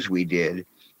these things we did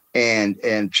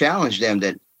and challenge them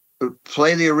that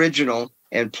play the original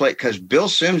and play, because Bill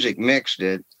Simzik mixed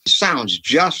it. Sounds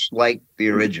just like the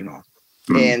original.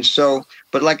 Mm-hmm. And so,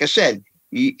 but like I said,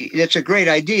 it's a great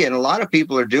idea. And a lot of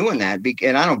people are doing that.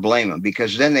 And I don't blame them,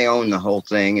 because then they own the whole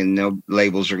thing, and no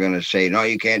labels are going to say, no,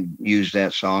 you can't use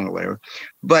that song or whatever.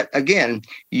 But again,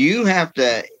 you have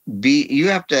to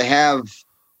have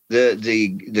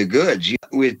the goods.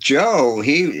 With Joe,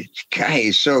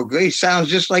 he's so good. He sounds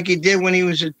just like he did when he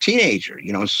was a teenager,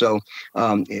 So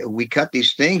we cut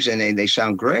these things and they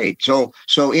sound great. So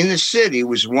In the City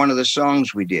was one of the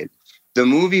songs we did. The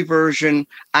movie version,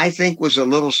 I think, was a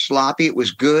little sloppy. It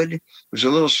was good. It was a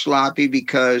little sloppy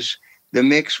because the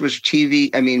mix was TV.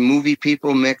 I mean, movie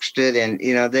people mixed it, and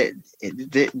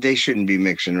they shouldn't be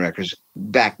mixing records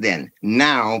back then.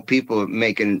 Now people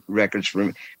making records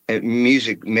for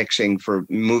music mixing for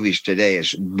movies today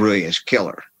is brilliant, it's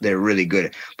killer. They're really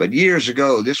good. But years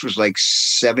ago, this was like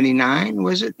 79,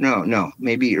 was it? No,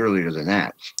 maybe earlier than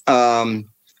that.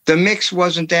 The mix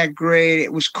wasn't that great.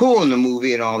 It was cool in the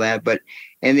movie and all that,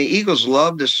 and the Eagles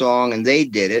loved the song and they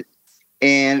did it.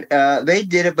 And they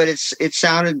did it, but it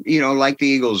sounded, like the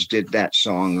Eagles did that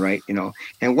song, right?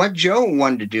 And what Joe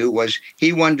wanted to do was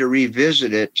he wanted to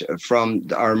revisit it from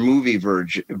our movie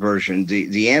version,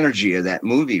 the energy of that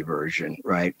movie version,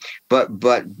 right? But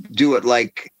do it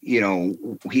like,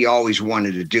 he always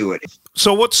wanted to do it.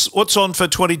 So what's on for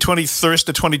 2023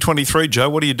 to 2023,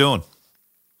 Joe? What are you doing?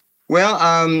 Well,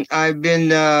 I've been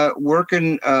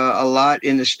working a lot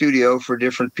in the studio for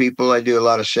different people. I do a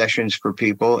lot of sessions for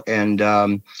people, and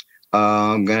I'm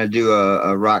going to do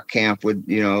a rock camp with,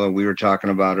 we were talking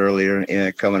about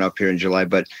earlier, coming up here in July.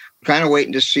 But kind of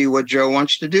waiting to see what Joe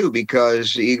wants to do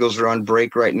because the Eagles are on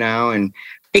break right now. And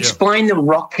explain the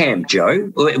rock camp,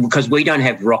 Joe, because we don't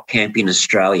have rock camp in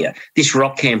Australia. This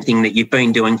rock camp thing that you've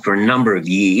been doing for a number of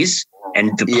years.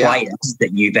 And the players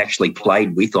that you've actually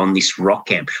played with on this rock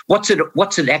camp. What's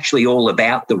it actually all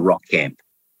about, the rock camp?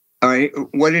 All right.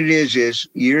 What it is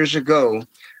years ago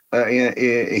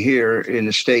here in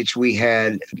the States, we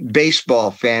had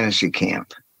baseball fantasy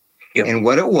camp. Yep. And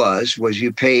what it was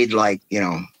you paid like,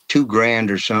 $2,000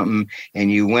 or something.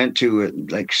 And you went to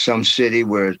like some city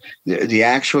where the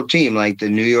actual team, like the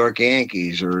New York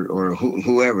Yankees or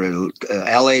whoever,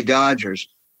 LA Dodgers,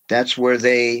 that's where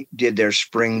they did their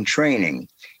spring training.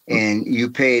 And you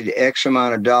paid X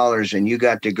amount of dollars and you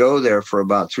got to go there for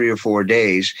about 3 or 4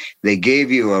 days. They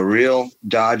gave you a real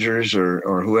Dodgers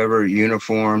or whoever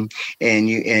uniform. And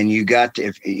you got to,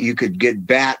 if you could get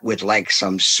bat with like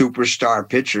some superstar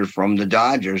pitcher from the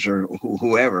Dodgers or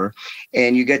whoever.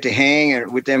 And you get to hang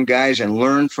with them guys and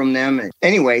learn from them.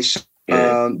 Anyways,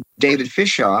 David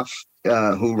Fishoff,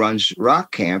 who runs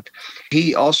Rock Camp,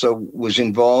 he also was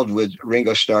involved with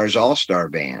Ringo Starr's All-Star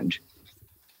Band.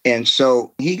 And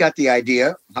so he got the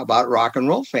idea about Rock and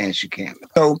Roll Fantasy Camp.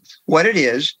 So what it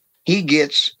is, he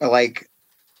gets like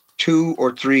 2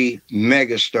 or 3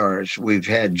 megastars. We've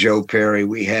had Joe Perry.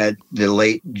 We had the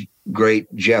late,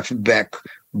 great Jeff Beck,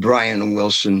 Brian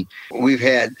Wilson. We've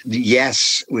had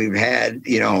we've had,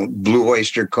 Blue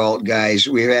Oyster Cult guys.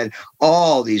 We've had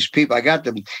all these people. I got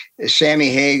the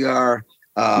Sammy Hagar.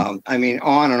 On and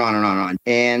on and on and on.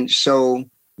 And so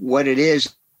what it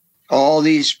is, all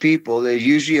these people, there's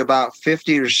usually about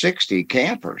 50 or 60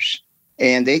 campers,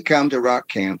 and they come to Rock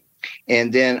Camp.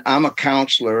 And then I'm a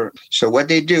counselor. So what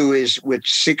they do is with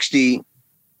 60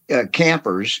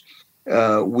 campers,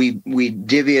 we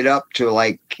divvy it up to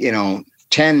like,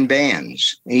 10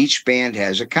 bands. Each band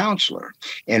has a counselor.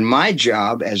 And my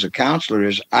job as a counselor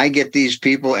is I get these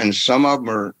people, and some of them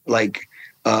are like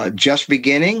just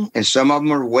beginning, and some of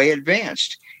them are way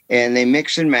advanced. And they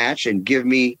mix and match and give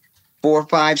me 4,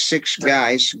 5, 6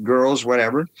 guys, girls,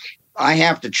 whatever. I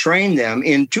have to train them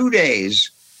in 2 days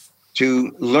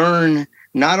to learn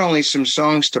not only some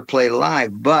songs to play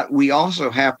live, but we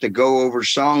also have to go over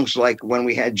songs like when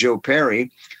we had Joe Perry,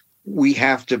 we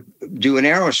have to do an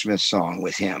Aerosmith song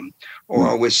with him,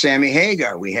 or with Sammy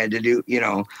Hagar, we had to do,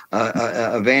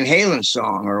 a Van Halen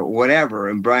song or whatever,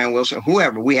 and Brian Wilson,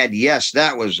 whoever. We had,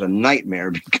 that was a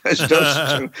nightmare because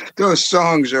those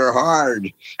songs are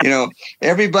hard.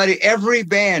 Every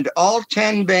band, all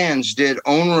 10 bands did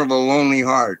Owner of a Lonely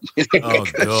Heart. Oh,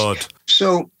 God.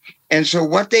 So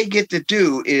what they get to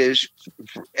do is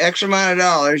for X amount of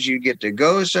dollars, you get to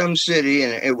go to some city,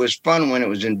 and it was fun when it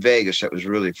was in Vegas. That was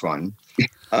really fun.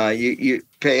 You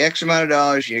pay X amount of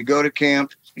dollars, you go to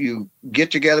camp, you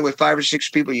get together with 5 or 6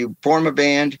 people, you form a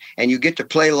band, and you get to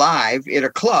play live at a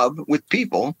club with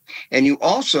people, and you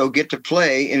also get to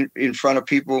play in front of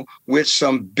people with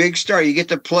some big star. You get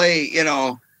to play,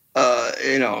 an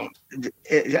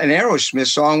Aerosmith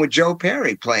song with Joe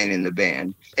Perry playing in the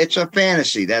band. It's a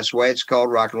fantasy. That's why it's called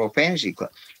Rock and Roll Fantasy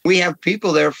Club. We have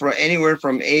people there for anywhere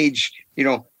from age,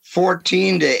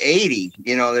 14 to 80.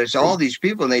 There's all these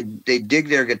people, and they dig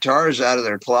their guitars out of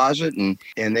their closet and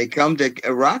they come to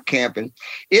a rock camp, and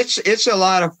it's a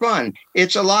lot of fun.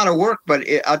 It's a lot of work, but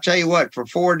I'll tell you what, for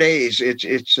 4 days,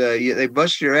 they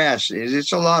bust your ass.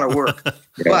 It's a lot of work,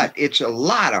 but it's a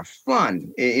lot of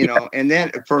fun, And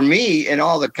then for me and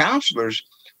all the counselors,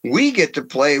 I got to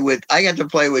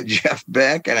play with Jeff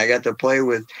Beck, and I got to play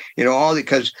with,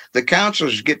 because the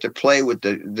counselors get to play with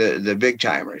the big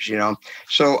timers,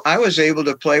 So I was able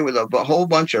to play with a whole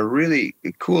bunch of really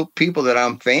cool people that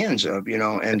I'm fans of,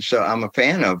 and so I'm a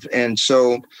fan of. And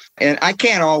I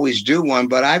can't always do one,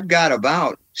 but I've got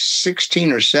about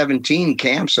 16 or 17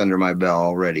 camps under my belt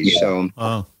already. Yeah.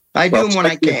 So I do them when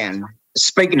I can.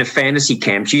 Speaking of fantasy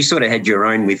camps, you sort of had your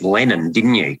own with Lennon,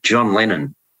 didn't you? John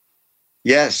Lennon.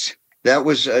 Yes, that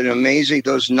was an amazing.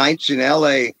 Those nights in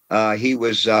L.A., he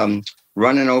was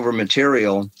running over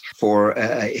material for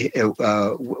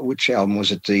which album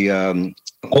was it? The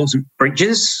Walls and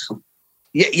Bridges.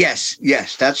 Yes,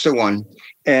 that's the one.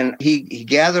 And he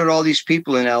gathered all these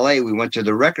people in L.A. We went to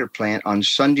the record plant on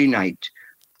Sunday night,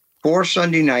 4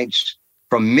 Sunday nights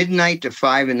from midnight to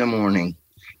 5 a.m.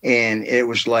 And it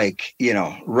was like,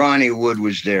 Ronnie Wood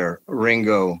was there,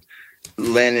 Ringo,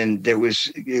 Lennon, there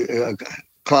was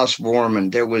Klaus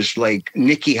Vormann, there was like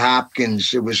Nicky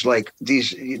Hopkins. It was like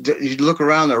you look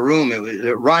around the room, it was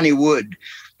Ronnie Wood,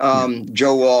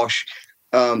 Joe Walsh.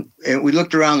 And we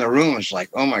looked around the room, it's like,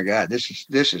 oh my God, this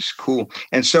is cool.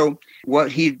 And so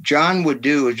what John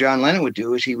Lennon would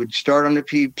do is he would start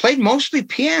he played mostly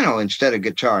piano instead of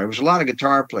guitar. There was a lot of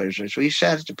guitar players there. So he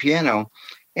sat at the piano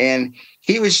and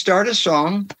he would start a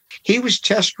song. He was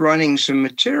test running some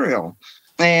material.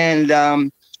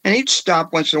 And he'd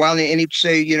stop once in a while and he'd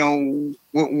say,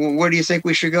 where do you think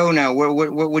we should go now? What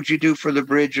would you do for the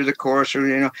bridge or the chorus? Or,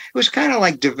 it was kind of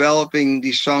like developing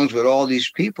these songs with all these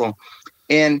people.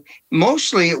 And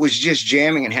mostly it was just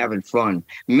jamming and having fun.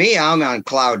 Me, I'm on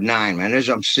cloud 9, man. As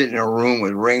I'm sitting in a room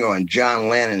with Ringo and John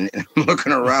Lennon, and I'm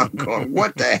looking around going,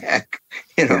 what the heck?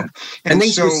 And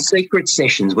these were secret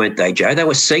sessions, weren't they, Joe? They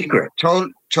were secret.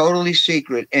 Totally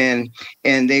secret. And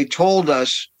they told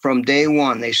us from day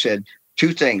one, they said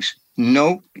 2 things.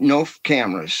 No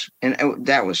cameras. And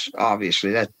that was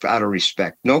obviously, that's out of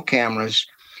respect. No cameras.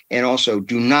 And also,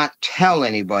 do not tell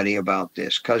anybody about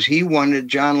this, because he wanted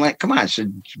John Lennon. Come on, it's a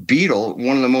Beatle,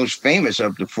 one of the most famous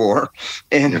of the 4.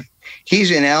 And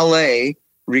he's in L.A.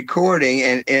 recording,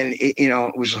 and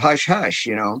it was hush-hush,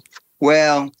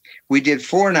 Well, we did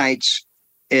 4 nights,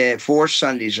 4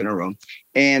 Sundays in a row,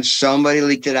 and somebody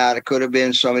leaked it out. It could have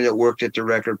been somebody that worked at the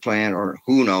record plant or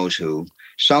who knows who.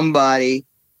 Somebody,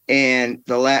 and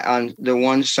on the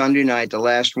one Sunday night, the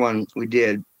last one we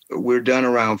did, we're done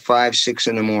around 5, 6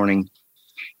 in the morning.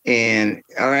 And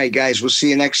all right, guys, we'll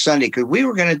see you next Sunday. Because we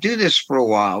were going to do this for a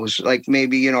while. It was like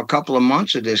maybe, a couple of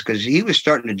months of this, because he was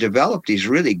starting to develop these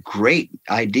really great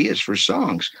ideas for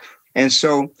songs. And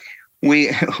so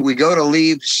we go to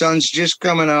leave. Sun's just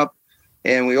coming up.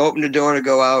 And we open the door to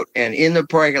go out. And in the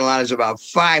parking lot is about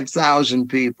 5,000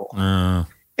 people. And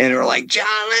they're like, John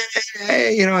Lennon,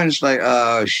 hey, and it's like,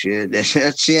 oh, shit, that's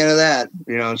the end of that.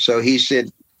 So he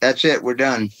said, that's it. We're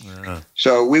done.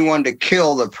 So we wanted to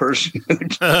kill the person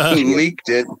who leaked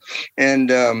it,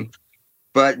 and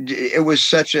but it was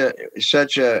such an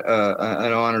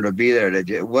honor to be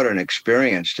there. What an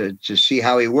experience to see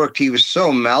how he worked. He was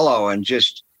so mellow and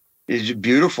just it's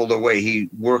beautiful the way he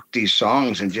worked these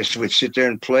songs, and just would sit there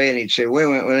and play, and he'd say, wait,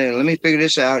 let me figure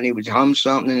this out, and he would hum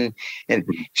something, and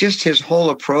just his whole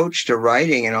approach to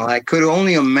writing and all. I could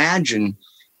only imagine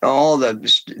all the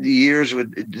years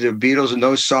with the Beatles and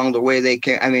those songs, the way they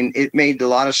came. I mean, it made a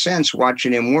lot of sense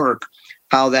watching him work,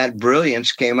 how that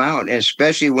brilliance came out, and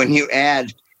especially when you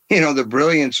add, the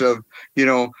brilliance of,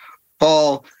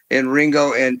 Paul and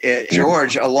Ringo and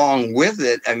George along with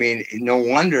it. I mean, no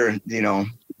wonder,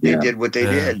 they did what they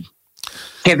did.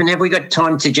 Kevin, have we got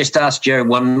time to just ask Joe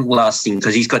one last thing?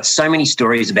 Because he's got so many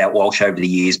stories about Walsh over the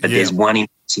years, but there's one in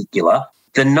particular.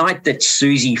 The night that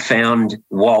Susie found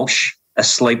Walsh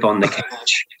asleep on the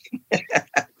couch.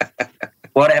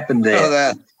 What happened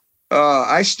there?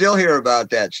 I still hear about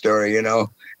that story, And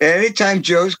anytime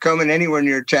Joe's coming anywhere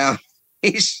near town,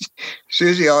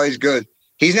 Susie always goes,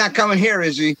 he's not coming here,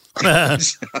 is he? So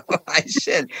I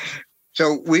said,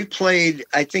 so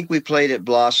I think we played at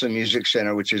Blossom Music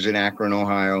Center, which is in Akron,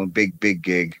 Ohio, big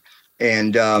gig.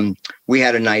 And we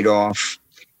had a night off.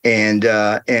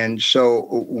 And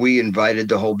so we invited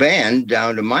the whole band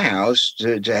down to my house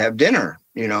to have dinner,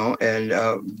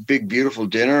 and big, beautiful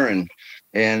dinner.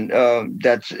 And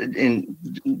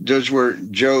those were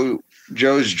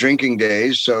Joe's drinking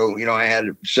days. So, I had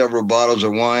several bottles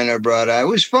of wine I brought out. It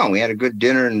was fun. We had a good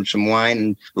dinner and some wine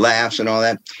and laughs and all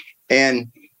that.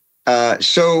 And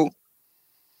so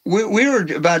we were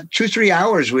about 2-3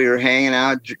 hours. We were hanging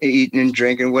out, eating and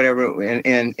drinking, whatever.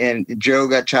 And Joe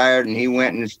got tired, and he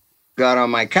went and got on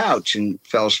my couch and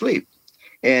fell asleep.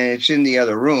 And it's in the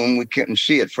other room. We couldn't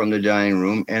see it from the dining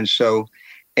room. And so,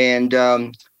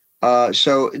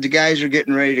 So the guys are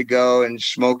getting ready to go, and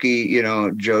Smokey,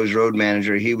 Joe's road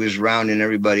manager, he was rounding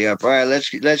everybody up. All right,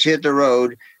 let's hit the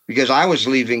road, because I was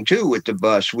leaving too with the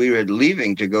bus. We were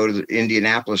leaving to go to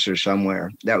Indianapolis or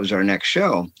somewhere. That was our next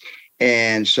show.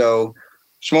 And so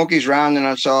Smokey's rounding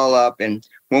us all up. And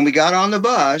when we got on the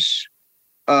bus,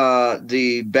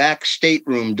 the back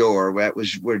stateroom door, that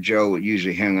was where Joe would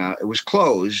usually hang out, it was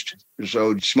closed.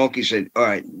 So Smokey said, all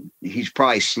right, he's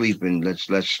probably sleeping. Let's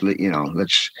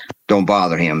don't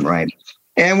bother him. Right.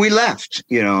 And we left,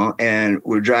 and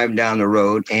we're driving down the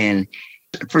road, and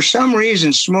for some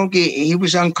reason, Smokey, he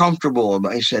was uncomfortable.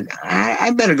 But he said,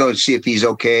 I better go and see if he's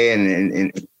okay.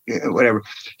 And whatever.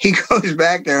 He goes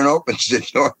back there and opens the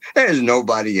door. There's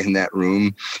nobody in that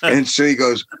room. And so he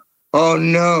goes, oh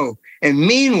no. And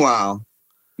meanwhile,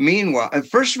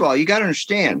 first of all, you got to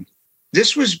understand,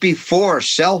 this was before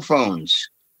cell phones.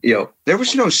 There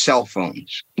was no cell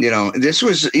phones. This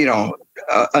was,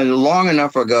 long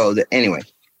enough ago that anyway.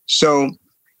 So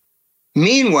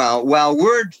meanwhile, while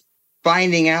we're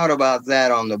finding out about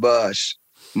that on the bus,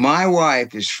 my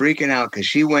wife is freaking out because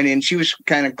she went in. She was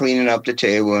kind of cleaning up the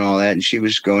table and all that. And she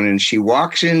was going in. She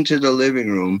walks into the living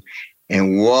room,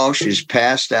 and Walsh is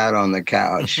passed out on the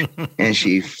couch, and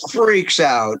she freaks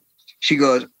out. She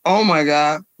goes, oh my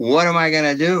God, what am I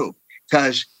going to do?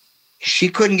 Because she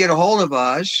couldn't get a hold of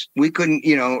us. We couldn't,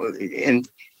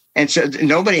 and so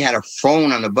nobody had a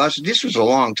phone on the bus. This was a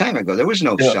long time ago. There was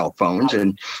no cell phones.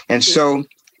 And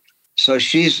so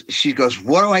she goes,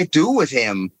 what do I do with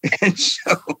him? And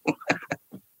so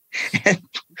and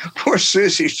poor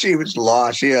Susie, she was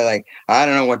lost. She was like, I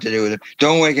don't know what to do with him.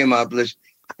 Don't wake him up.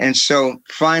 And so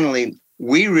finally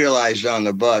we realized on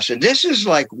the bus, and this is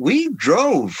like, we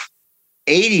drove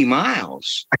 80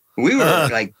 miles. We were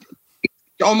like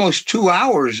almost 2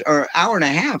 hours or hour and a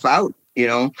half out,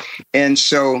 And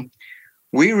so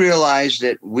we realized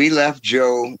that we left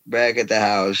Joe back at the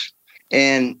house.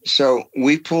 And so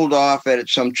we pulled off at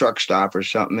some truck stop or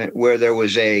something where there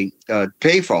was a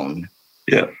payphone.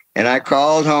 Yeah. And I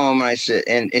called home, and I said,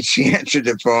 and she answered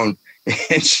the phone,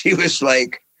 and she was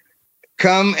like,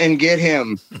 come and get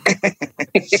him.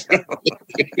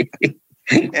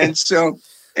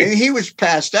 And he was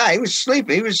passed out. He was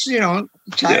sleeping. He was, tired.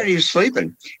 Yeah. He was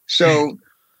sleeping. So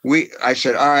I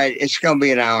said, all right, it's going to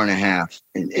be an hour and a half.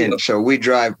 And so we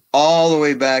drive all the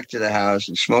way back to the house,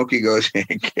 and Smokey goes in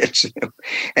and gets him.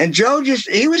 And Joe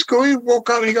he was cool. He woke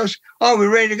up and he goes, oh, we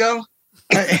ready to go?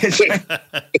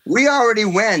 We already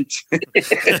went. And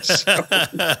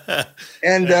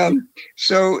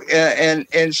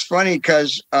it's funny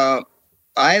because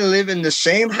I live in the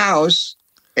same house.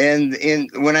 And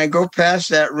when I go past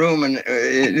that room, and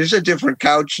there's a different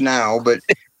couch now, but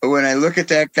when I look at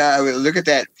that guy, look at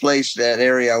that place, that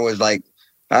area, I was like,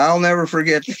 I'll never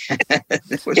forget that.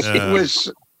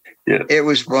 It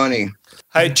was funny.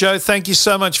 Hey, Joe, thank you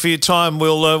so much for your time.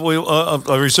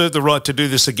 I reserve the right to do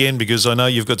this again because I know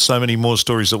you've got so many more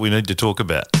stories that we need to talk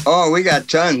about. Oh, we got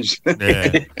tons.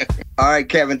 Yeah. All right,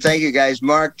 Kevin. Thank you, guys.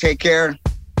 Mark, take care.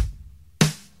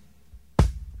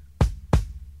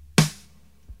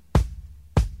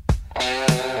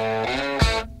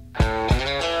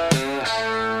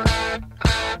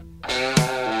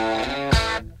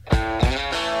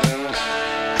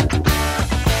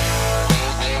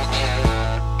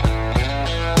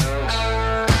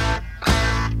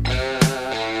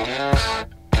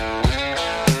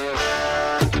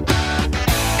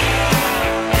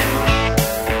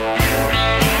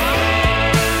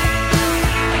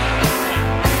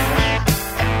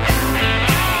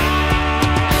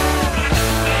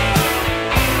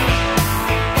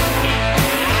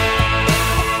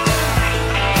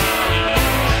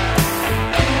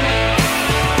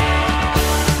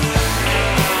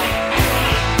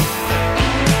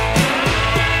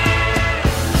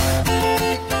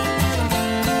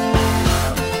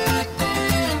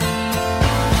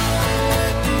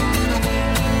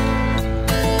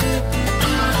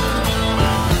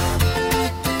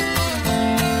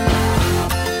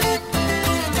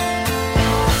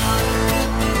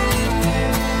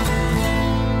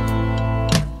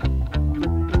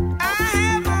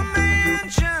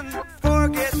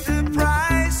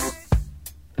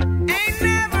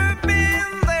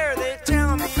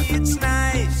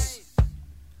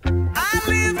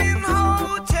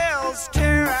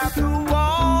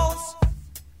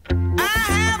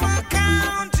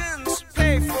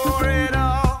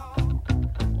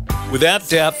 Without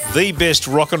doubt, the best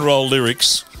rock and roll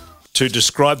lyrics to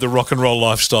describe the rock and roll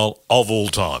lifestyle of all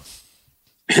time.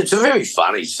 It's a very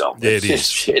funny song. Yeah, it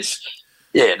is.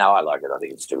 Yeah, no, I like it. I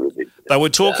think it's terrific. They were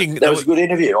talking. That was a good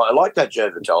interview. I like that Joe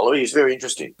Vitale. He's very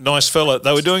interesting. Nice fella.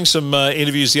 They were doing some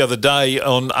interviews the other day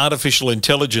on artificial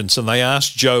intelligence, and they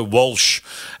asked Joe Walsh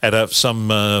at some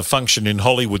function in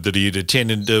Hollywood that he had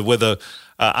attended whether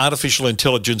artificial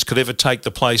intelligence could ever take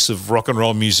the place of rock and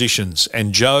roll musicians.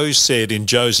 And Joe said, in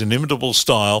Joe's inimitable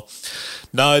style,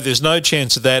 no, there's no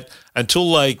chance of that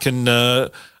until they can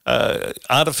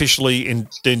artificially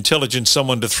intelligence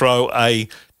someone to throw a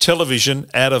television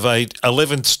out of a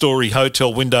 11th story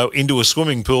hotel window into a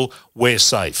swimming pool. We're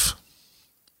safe.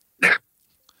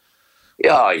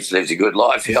 Yeah, he's lived a good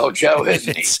life, the old Joe,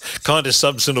 hasn't he? It kind of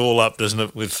sums it all up, doesn't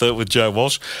it, with Joe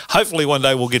Walsh? Hopefully one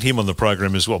day we'll get him on the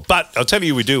program as well. But I'll tell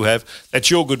you we do have,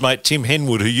 that's your good mate Tim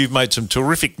Henwood, who you've made some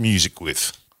terrific music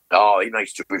with. Oh, he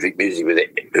makes terrific music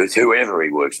with whoever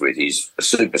he works with. He's a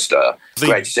superstar.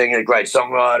 Great singer, great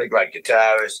songwriter, great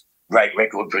guitarist, great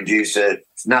record producer.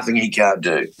 There's nothing he can't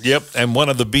do. Yep, and one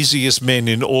of the busiest men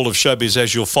in all of showbiz,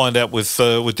 as you'll find out with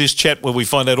this chat, where we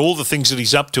find out all the things that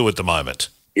he's up to at the moment.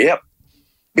 Yep.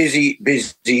 Busy,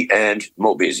 and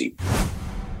more busy.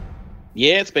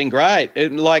 Yeah, it's been great.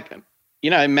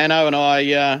 Mano and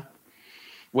I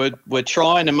were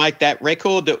trying to make that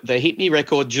record, the Hit Me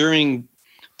record, during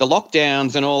the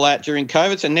lockdowns and all that during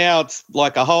COVID. So now it's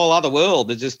like a whole other world.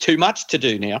 There's just too much to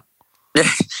do now. Yeah.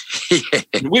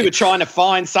 We were trying to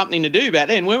find something to do back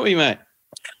then, weren't we, mate?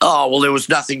 Oh, well, there was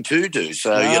nothing to do.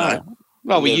 So,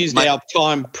 Well, we used our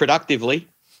time productively.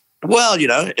 Well,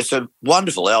 it's a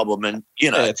wonderful album, and,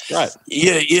 yeah, it's great.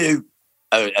 You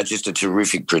are just a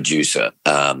terrific producer.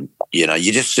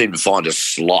 You just seem to find a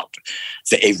slot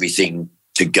for everything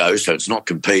to go, so it's not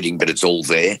competing, but it's all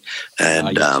there.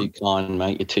 And you're too kind,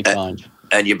 mate. You're too kind.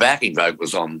 And your backing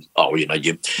vocals on,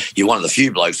 you're one of the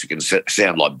few blokes who can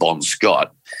sound like Bon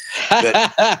Scott.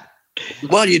 But,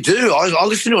 well, you do. I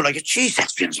listen to it and I go, geez, that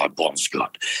sounds like Bon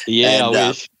Scott. Yeah, I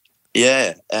wish.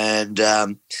 Yeah, and...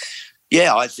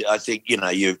 I think,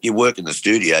 you work in the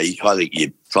studio. I think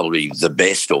you're probably the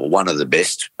best, or one of the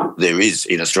best there is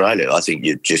in Australia. I think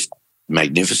you're just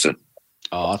magnificent.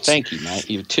 Oh, thank you, mate.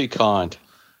 You're too kind.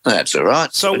 That's all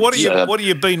right. So what have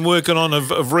you been working on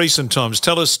of recent times?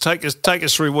 Tell us, take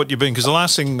us through what you've been, because the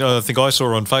last thing I think I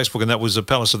saw on Facebook, and that was a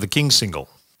Palace of the King single.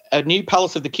 A new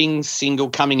Palace of the King single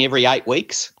coming every 8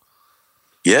 weeks.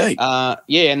 Yeah.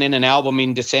 And then an album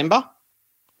in December.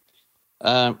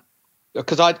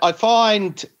 Because I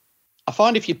find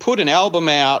if you put an album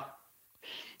out,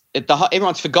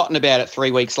 everyone's forgotten about it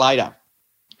 3 weeks later.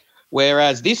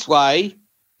 Whereas this way,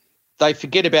 they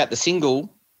forget about the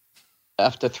single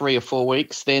after 3 or 4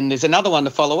 weeks. Then there's another one to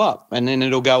follow up, and then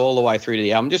it'll go all the way through to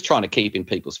the album. Just trying to keep in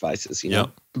people's faces, you know.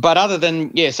 But other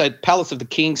than so Palace of the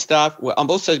King stuff. I've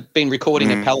also been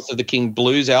recording a Palace of the King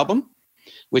blues album,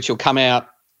 which will come out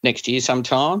next year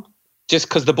sometime. Just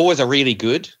because the boys are really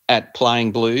good at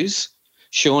playing blues.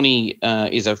 Shawnee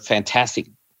is a fantastic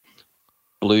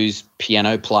blues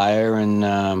piano player,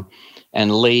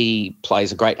 and Lee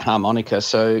plays a great harmonica.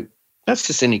 So that's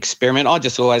just an experiment. I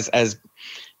just always, as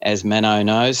Mano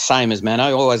knows, same as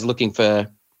Mano, always looking for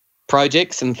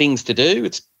projects and things to do.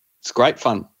 It's great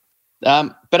fun.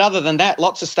 But other than that,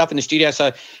 lots of stuff in the studio.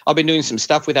 So I've been doing some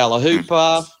stuff with Ella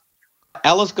Hooper.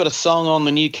 Ella's got a song on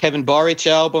the new Kevin Borich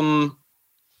album,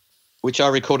 which I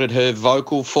recorded her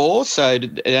vocal for, so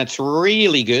that's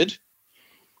really good.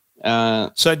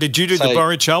 So did you do the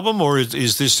Borich album, or is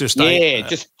this just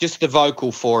just the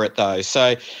vocal for it, though.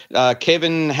 So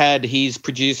Kevin had his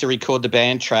producer record the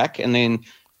band track, and then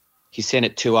he sent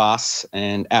it to us,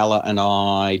 and Ella and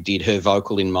I did her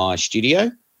vocal in my studio.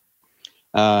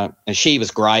 And she was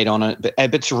great on it, but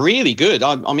it's really good.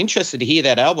 I'm interested to hear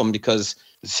that album, because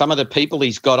some of the people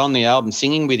he's got on the album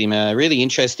singing with him are really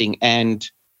interesting, and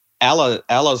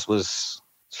Ella's was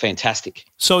fantastic.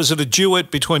 So is it a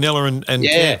duet between Ella and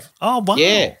Kev? Oh, wow.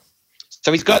 Yeah.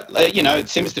 So he's got, it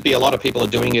seems to be a lot of people are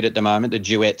doing it at the moment, the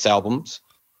duets albums.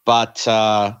 But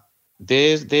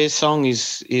their song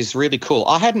is really cool.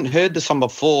 I hadn't heard the song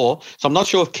before, so I'm not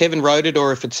sure if Kevin wrote it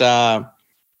or if it's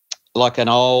like an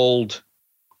old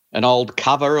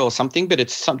cover or something, but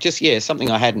it's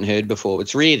something I hadn't heard before.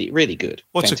 It's really, really good.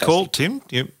 What's Fantastic. It called, Tim?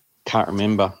 Can't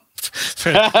remember.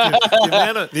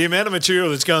 the amount of material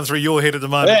that's going through your head at the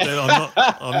moment,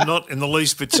 I'm not in the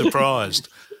least bit surprised.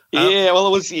 Well,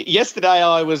 it was yesterday.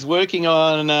 I was working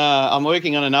on. I'm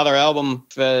working on another album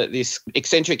for this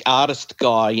eccentric artist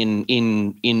guy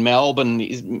in Melbourne.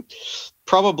 He's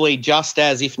probably just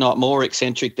as, if not more,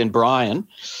 eccentric than Brian.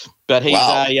 But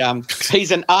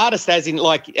he's an artist, as in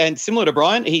and similar to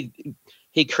Brian,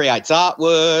 he creates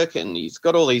artwork, and he's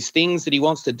got all these things that he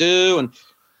wants to do, and.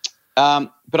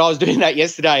 But I was doing that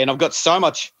yesterday, and I've got so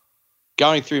much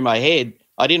going through my head,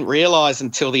 I didn't realise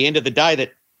until the end of the day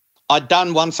that I'd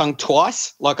done one song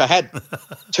twice. Like I had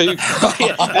two. And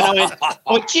I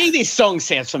went, gee, this song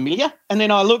sounds familiar. And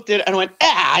then I looked at it and I went,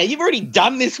 you've already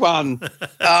done this one.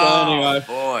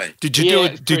 Boy. Did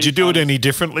you do it any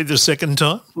differently the second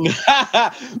time?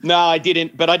 No, I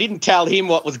didn't. But I didn't tell him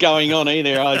what was going on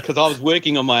either because I was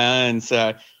working on my own.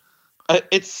 So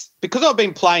it's because I've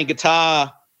been playing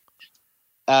guitar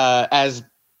as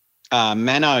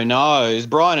Mano knows.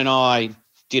 Brian and I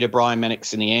did a Brian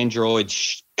Mannix and the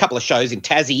Androids couple of shows in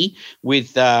Tassie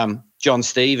with John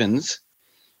Stevens,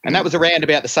 and that was around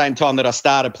about the same time that I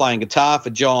started playing guitar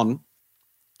for John.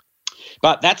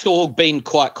 But that's all been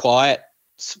quite quiet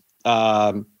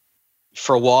for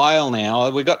a while now.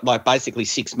 We got like basically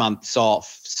 6 months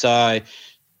off. So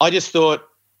I just thought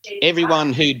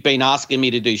everyone who'd been asking me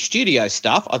to do studio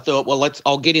stuff, I thought, well,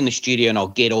 I'll get in the studio and I'll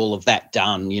get all of that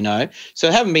done, you know. So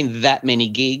it haven't been that many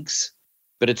gigs,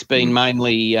 but it's been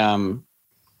mainly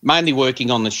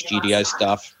working on the studio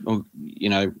stuff, you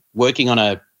know, working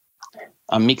on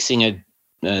I'm mixing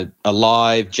a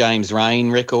live James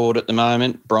Rain record at the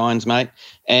moment, Brian's mate.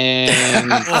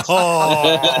 And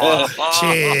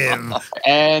Tim.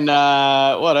 And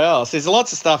what else? There's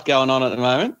lots of stuff going on at the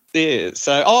moment. Yeah.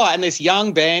 So, and this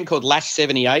young band called Lash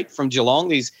 78 from Geelong,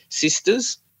 these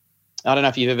sisters. I don't know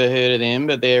if you've ever heard of them,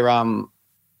 but they're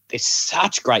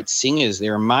such great singers.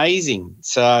 They're amazing.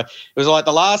 So it was like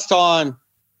the last time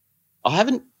I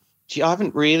haven't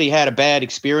really had a bad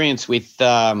experience with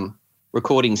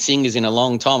recording singers in a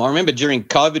long time. I remember during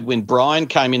COVID when Brian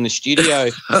came in the studio,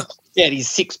 he had his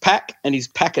 6-pack and his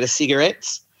packet of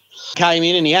cigarettes. Came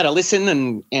in and he had a listen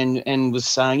and was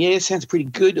saying, yeah, it sounds pretty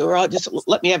good. All right, just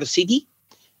let me have a ciggy.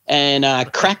 And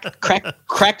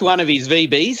cracked one of his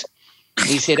VBs.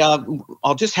 He said,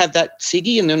 I'll just have that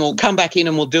ciggy and then we'll come back in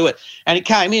and we'll do it. And he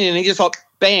came in and he just like,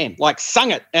 bam, like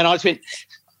sung it. And I just went,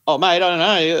 oh, mate, I don't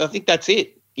know. I think that's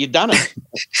it. You've done it.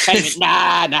 And he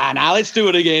went, nah, let's do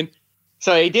it again.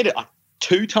 So he did it like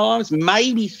 2 times,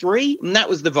 maybe 3. And that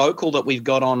was the vocal that we've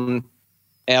got on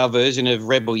our version of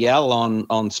Rebel Yell on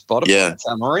Spotify. Yeah. It's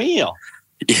unreal.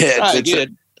 Yeah,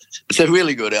 it's a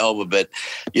really good album, but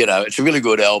you know, it's a really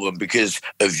good album because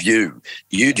of you.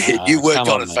 You worked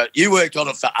on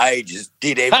it for ages,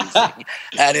 did everything,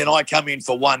 and then I come in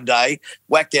for one day,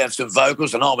 whack down some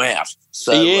vocals, and I'm out.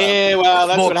 So well,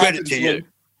 that's more what credit to you.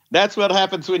 That's what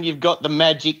happens when you've got the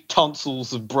magic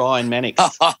tonsils of Brian Mannix.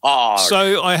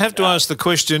 So I have to ask the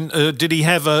question, did he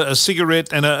have a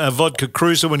cigarette and a vodka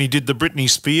cruiser when he did the Britney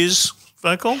Spears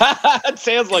vocal? It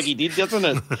sounds like he did, doesn't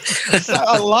it? So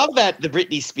I love that, the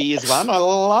Britney Spears one. I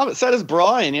love it. So does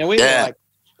Brian. You know,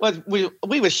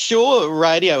 we were sure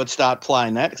radio would start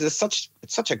playing that because it's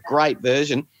such a great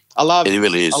version. It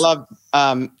really is. I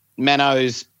love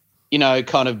Mano's, you know,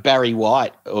 kind of Barry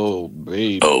White. Oh,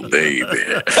 baby. Oh, baby.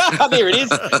 There it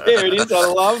is. I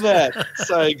love that.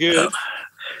 So good.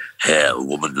 Hell,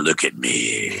 woman, look at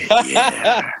me.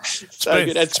 Yeah.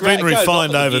 Good. It's been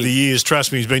refined over the years.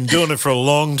 Trust me, he's been doing it for a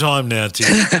long time now,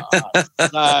 Tim.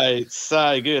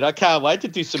 So good. I can't wait to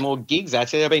do some more gigs,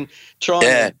 actually. I've been trying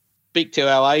to speak to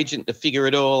our agent to figure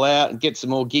it all out and get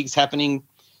some more gigs happening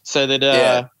so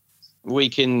that we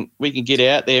can get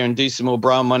out there and do some more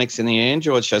Brian Mannix and the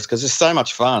Android shows because it's so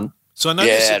much fun. So I know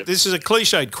this is a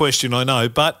cliched question, I know,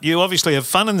 but you obviously have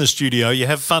fun in the studio. You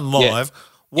have fun live. Yeah.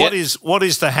 What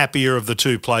is the happier of the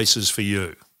two places for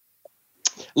you?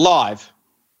 Live.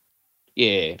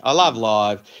 Yeah, I love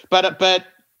live. But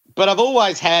I've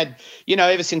always had, you know,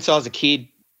 ever since I was a kid,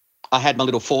 I had my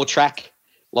little 4-track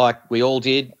like we all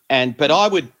did. But I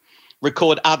would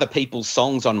record other people's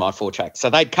songs on my 4-track. So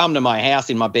they'd come to my house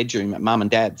in my bedroom at mum and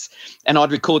dad's and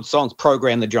I'd record songs,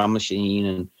 program the drum machine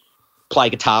and play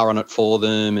guitar on it for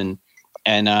them.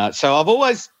 And so I've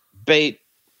always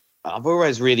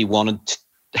really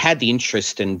had the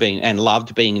interest and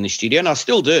loved being in the studio, and I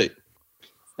still do.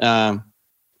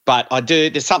 But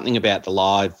there's something about the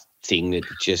live thing that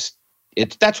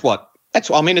that's what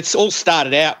I mean, it's all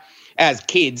started out as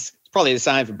kids. It's probably the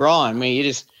same for Brian. I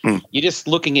mean, you're just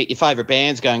looking at your favourite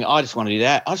bands going, I just want to do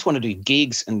that. I just want to do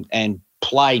gigs and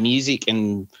play music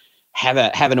and have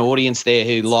an audience there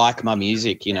who like my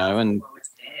music, you know, and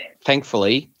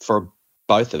thankfully for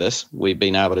both of us, we've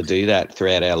been able to do that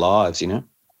throughout our lives, you know.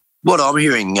 What I'm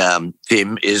hearing,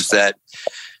 Tim, is that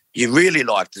you really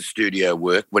liked the studio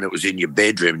work when it was in your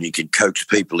bedroom and you could coax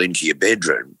people into your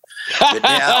bedroom.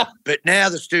 But now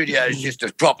the studio is just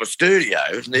a proper studio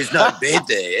and there's no bed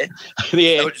there.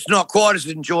 Yeah. So it's not quite as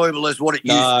enjoyable as what it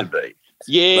used to be.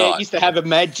 Yeah, right. It used to have a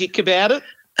magic about it.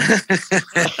 Is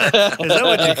that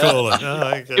what you call it?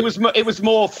 Oh, okay. It was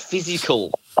more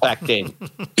physical. back then.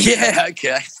 Yeah,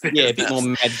 okay. Yeah, a bit more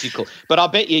magical. But I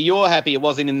bet you're happy it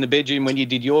wasn't in the bedroom when you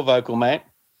did your vocal, mate.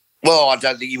 Well, I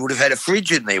don't think you would have had a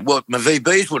fridge in there. Well, my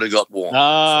VBs would have got warm.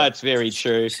 Oh, it's very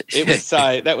true. It was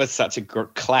that was such a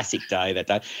classic day that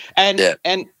day.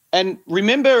 And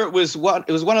remember, it was one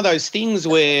of those things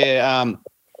where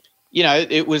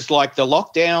it was like the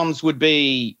lockdowns would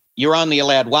be you're only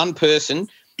allowed one person.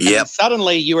 Yeah. And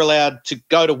suddenly you're allowed to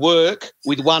go to work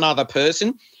with one other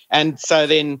person. And so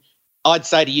then I'd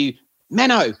say to you,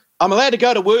 Mano, I'm allowed to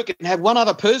go to work and have one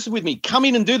other person with me. Come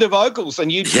in and do the vocals.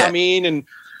 And you'd come in, and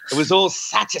it was all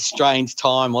such a strange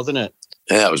time, wasn't it?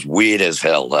 Yeah, it was weird as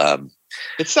hell.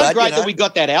 It's so great that we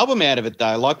got that album out of it,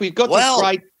 though. Like, we've got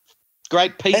this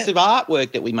great piece of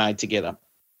artwork that we made together.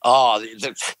 Oh,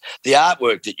 the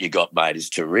artwork that you got, mate,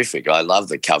 is terrific. I love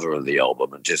the cover of the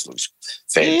album. It just looks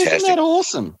fantastic. Yeah, isn't that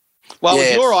awesome? Well, it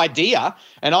was your idea,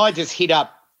 and I just hit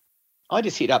up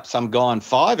some guy on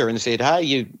Fiverr and said,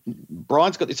 "Hey,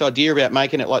 Brian's got this idea about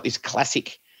making it like this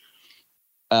classic,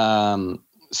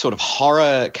 sort of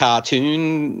horror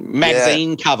cartoon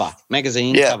magazine cover.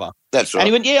 That's right." And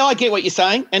he went, "Yeah, I get what you're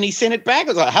saying," and he sent it back. I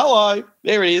was like, "Hello,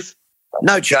 there it is."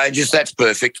 No changes. That's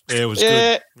perfect. Yeah, it was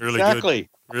good. Really good.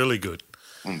 Really good.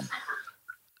 Mm.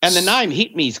 And the name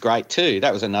Hit Me's great too.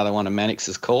 That was another one of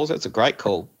Mannix's calls. That's a great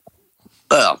call.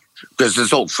 Well, because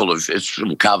it's full of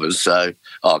covers, so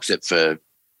except for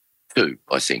two,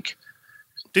 I think.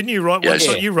 Didn't you write one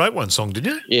song? You wrote one song,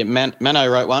 didn't you? Yeah, Mano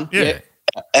wrote one. Yeah.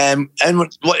 And do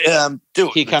it.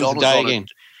 Here Comes the Day Again.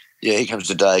 Yeah, Here Comes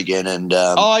the Day Again, and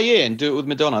and Do It With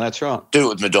Madonna. That's right. Do It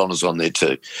With Madonna's on there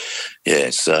too.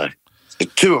 Yeah, so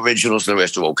two originals, the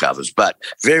rest are all covers, but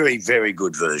very, very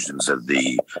good versions of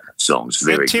the songs.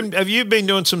 Very Tim, good. have you been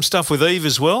doing some stuff with Eve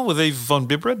as well, with Eve von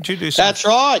Bibra? Did you do something? That's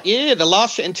right, yeah. The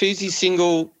last Shantuzi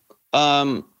single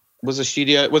was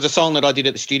a song that I did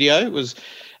at the studio.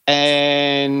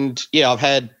 I've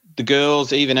had the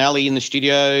girls, Eve and Ali, in the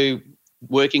studio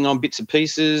working on bits and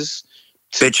pieces.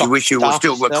 Bet you wish you were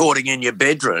still recording in your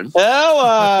bedroom.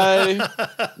 Hello.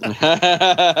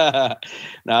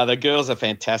 No, the girls are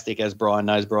fantastic, as Brian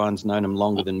knows. Brian's known them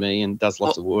longer than me and does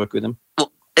lots of work with them.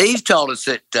 Well, Eve told us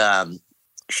that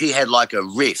she had like a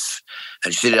riff,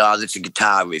 and she said, that's a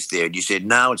guitar riff there. And you said,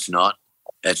 no, it's not.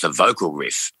 It's a vocal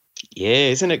riff. Yeah,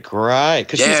 isn't it great?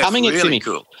 Because she's humming it to me.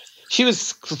 Cool. She was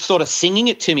sort of singing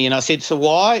it to me, and I said, so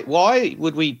why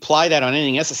would we play that on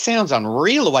anything else? It sounds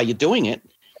unreal the way you're doing it.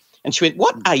 And she went,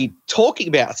 what are you talking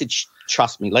about? I said,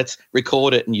 trust me, let's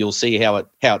record it and you'll see how it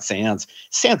sounds. It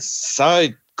sounds so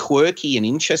quirky and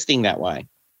interesting that way.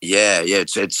 Yeah,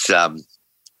 it's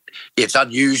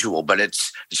unusual, but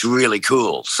it's really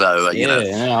cool. So,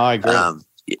 I agree.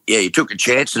 You took a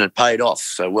chance and it paid off.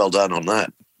 So well done on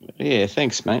that. Yeah,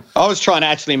 thanks, mate. I was trying to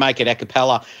actually make it a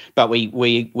cappella, but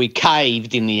we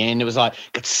caved in the end. It was like,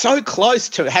 it's so close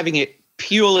to having it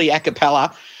purely a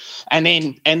cappella. And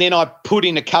then I put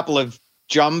in a couple of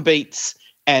drum beats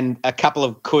and a couple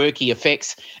of quirky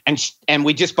effects, and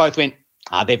we just both went,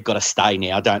 they've got to stay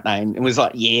now, don't they? And it was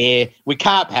like, yeah, we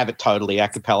can't have it totally a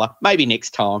cappella. Maybe next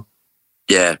time.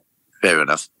 Yeah, fair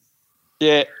enough.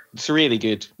 Yeah, it's really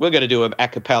good. We're going to do an a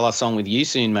cappella song with you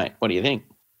soon, mate. What do you think?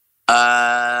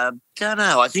 Don't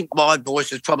know. I think my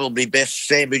voice is probably best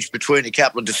sandwiched between a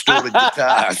couple of distorted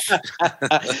guitars.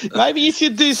 Maybe you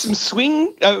should do some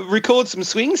swing, record some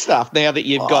swing stuff now that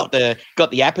you've got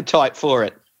the appetite for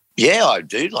it. Yeah, I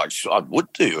do. I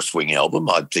would do a swing album.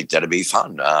 I think that'd be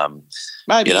fun.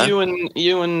 Maybe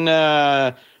you and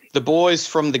the boys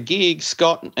from the gig,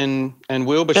 Scott and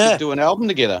Wilbur, should do an album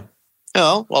together.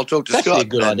 Oh, I'll talk to Scott. That'd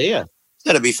be a good idea.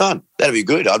 That'd be fun. That'd be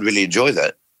good. I'd really enjoy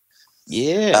that.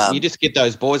 Yeah, you just get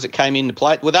those boys that came in to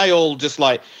play. Were they all just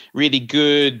like really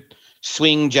good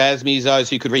swing jazz musos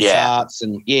who could read charts?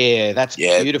 And that's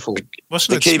beautiful.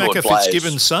 Wasn't it Smacker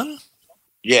Fitzgibbon's son?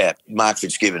 Yeah, Mark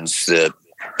Fitzgibbon's the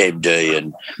MD,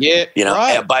 and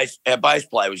our bass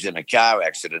player was in a car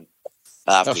accident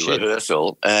after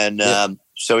rehearsal, and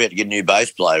so we had to get a new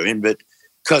bass player in, but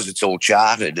because it's all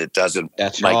charted, it doesn't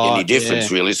make any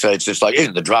difference really. So it's just like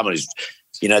even the drummer is,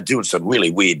 doing some really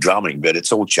weird drumming, but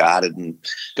it's all charted and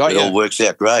it all works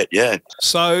out great. Yeah.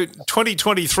 So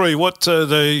 2023, what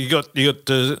you got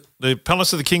the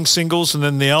Palace of the King singles, and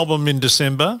then the album in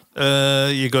December.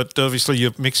 You got obviously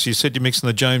your mix. You said you're mixing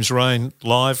the James Rain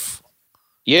live.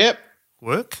 Yep.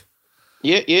 Work.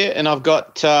 Yeah, and I've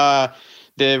got the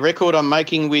record I'm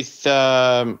making with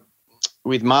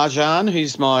Marjan,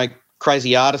 who's my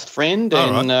crazy artist friend,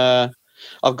 and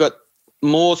I've got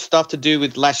more stuff to do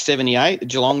with Lash 78, the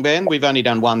Geelong band. We've only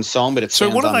done one song, but it's so.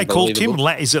 What are they called, Tim?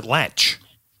 Is it Latch?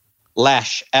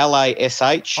 Lash,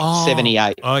 LASH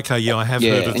 78. Okay, yeah, I have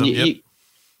heard of them.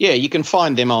 Yeah, you can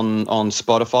find them on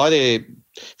Spotify. They're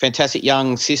fantastic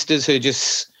young sisters who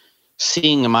just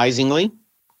sing amazingly.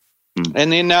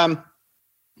 And then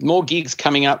more gigs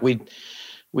coming up with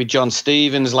John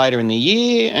Stevens later in the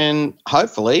year, and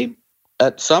hopefully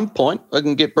at some point I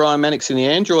can get Brian Mannix and the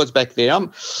Androids back there.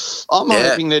 I'm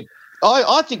hoping that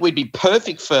I think we'd be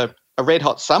perfect for a Red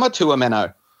Hot Summer tour,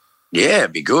 Mano. Yeah,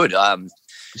 it'd be good.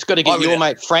 It's got to get your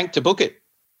mate Frank to book it.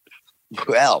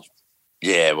 Well,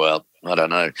 I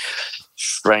don't know.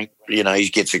 Frank, he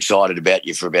gets excited about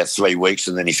you for about 3 weeks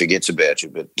and then he forgets about you.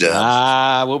 But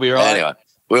we'll be right. Anyway,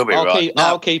 we'll be right.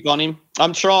 I'll keep on him.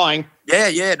 I'm trying.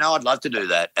 Yeah, no, I'd love to do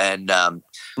that. And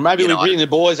maybe we bring the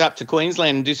boys up to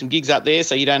Queensland and do some gigs up there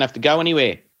so you don't have to go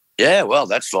anywhere. Yeah, well,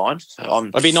 that's fine.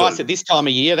 It'd be nice at this time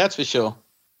of year, that's for sure.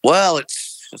 Well,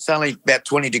 it's only about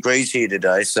 20 degrees here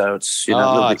today, so it's a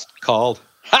little bit cold.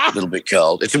 A little bit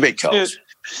cold. It's a bit cold.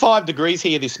 5 degrees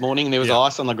here this morning and there was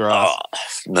ice on the grass. Oh,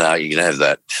 no, you can have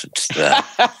that.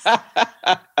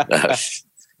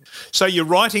 So you're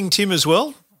writing, Tim, as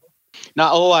well? No,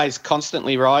 always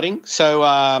constantly writing. So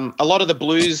a lot of the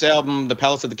blues album, the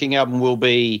Palace of the King album, will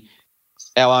be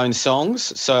our own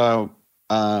songs. So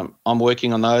I'm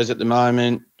working on those at the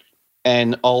moment.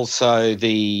 And also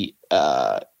the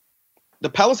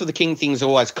Palace of the King thing is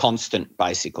always constant,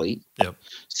 basically. Yep.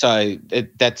 So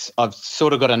I've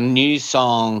sort of got a new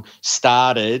song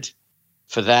started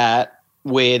for that,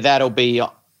 where that'll be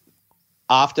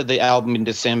after the album in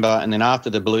December, and then after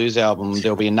the blues album,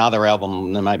 there'll be another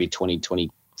album, maybe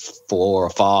 2024 or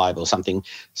 5 or something.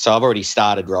 So I've already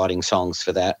started writing songs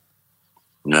for that.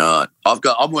 No,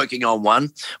 I'm working on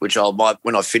one, which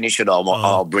when I finish it,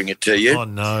 I'll bring it to you. Oh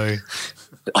no.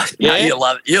 Yeah,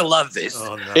 you'll love this.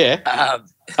 Oh, no. Yeah,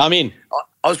 I'm in.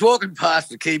 I was walking past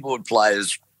the keyboard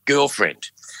player's girlfriend,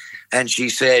 and she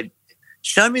said,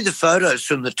 "Show me the photos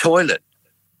from the toilet."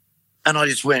 And I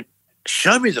just went,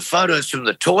 "Show me the photos from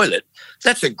the toilet."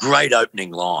 That's a great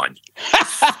opening line.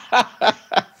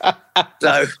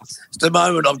 So the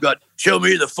moment I've got, "Show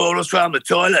me the photos from the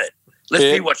toilet. Let's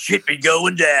see what shit be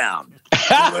going down.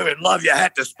 You're wearing love, you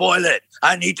had to spoil it.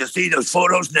 I need to see those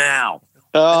photos now."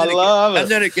 I love it. And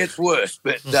then it gets worse.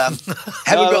 But haven't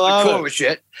got the chorus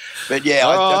yet. But yeah,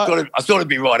 I thought it'd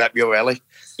be right up your alley.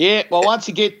 Yeah, well, once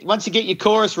you get your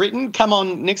chorus written, come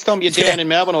on next time you're down in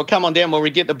Melbourne, or come on down. We'll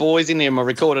get the boys in there and we'll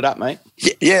record it up, mate.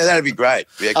 Yeah, that'd be great.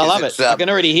 Yeah, I love it. I can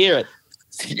already hear it.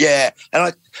 Yeah,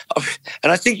 and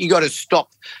I think you got to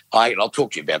stop. I'll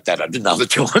talk to you about that at another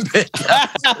time.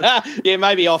 Yeah,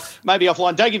 maybe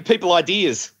offline. Don't give people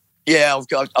ideas. Yeah, I've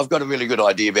got a really good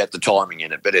idea about the timing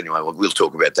in it. But anyway, we'll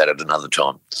talk about that at another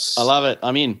time. I love it.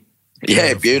 I'm in.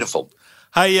 Yeah, beautiful.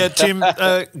 Hey, Tim,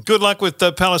 good luck with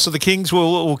the Palace of the Kings.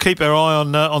 We'll keep our eye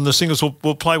on the singles.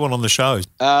 We'll play one on the show.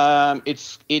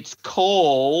 It's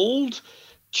called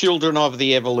Children of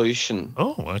the Evolution.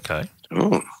 Oh, okay.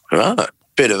 Oh, right.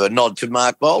 Bit of a nod to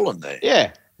Mark Bolan there.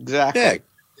 Yeah, exactly. Yeah.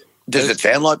 Does it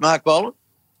sound like Mark Bolan?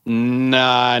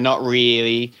 No, not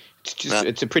really. It's just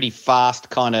it's a pretty fast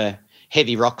kind of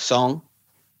heavy rock song.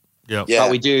 Yep. Yeah.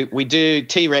 But we do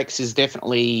T-Rex is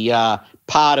definitely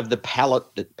part of the palette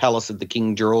that Palace of the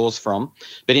King draws from.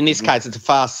 But in this case, it's a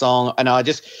fast song, and I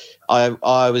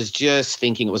was just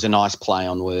thinking it was a nice play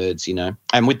on words,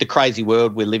 And with the crazy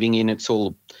world we're living in, it's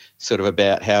all sort of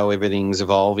about how everything's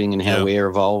evolving and how we're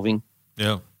evolving.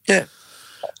 Yeah. Yeah.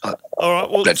 All right.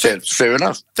 Well, that sounds fair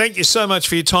enough. Thank you so much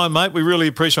for your time, mate. We really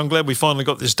appreciate it. I'm glad we finally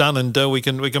got this done, and we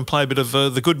can play a bit of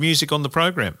the good music on the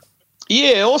program.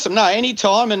 Yeah, awesome. No,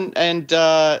 anytime, and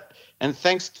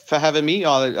thanks for having me.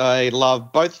 I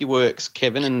love both your works,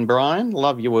 Kevin and Brian.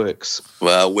 Love your works.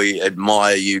 Well, we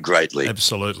admire you greatly.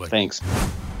 Absolutely. Thanks.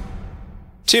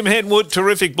 Tim Henwood,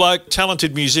 terrific bloke,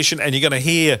 talented musician, and you're going to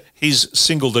hear his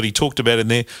single that he talked about in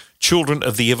there, Children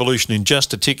of the Evolution, in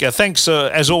just a tick. Thanks,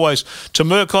 as always, to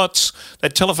Murcott's.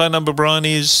 That telephone number, Brian,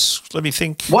 is, let me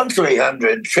think.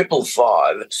 1300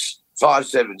 555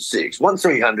 576.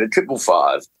 1300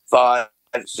 555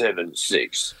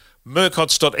 576.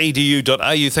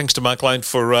 Murcotts.edu.au. Thanks to Mark Lane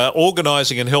for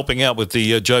organising and helping out with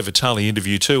the Joe Vitale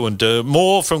interview too. And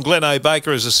more from Glenn A.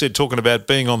 Baker, as I said, talking about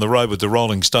being on the road with the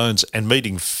Rolling Stones and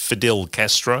meeting Fidel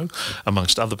Castro,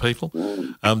 amongst other people.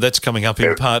 That's coming up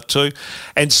in part 2.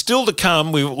 And still to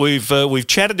come, we've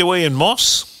chatted to Ian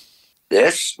Moss.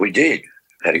 Yes, we did.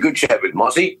 Had a good chat with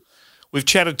Mossy. We've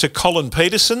chatted to Colin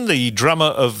Peterson, the drummer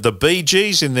of the Bee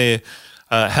Gees in their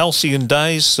halcyon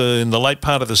days in the late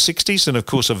part of the 60s, and, of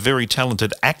course, a very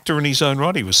talented actor in his own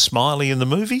right. He was Smiley in the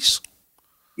movies.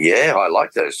 Yeah, I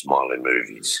like those Smiley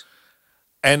movies.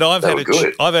 And I've They had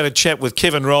were I've had a chat with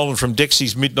Kevin Rowland from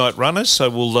Dexy's Midnight Runners, so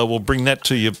we'll bring that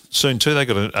to you soon too. They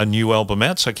got a new album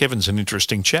out, so Kevin's an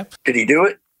interesting chap. Did he do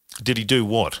it? Did he do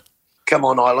what? Come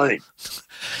on, Eileen.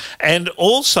 And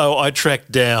also, I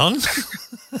tracked down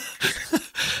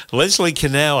Leslie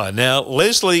Kanawa. Now,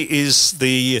 Leslie is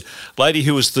the lady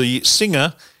who was the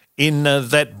singer in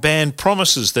that band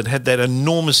Promises that had that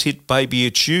enormous hit "Baby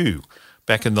It's You"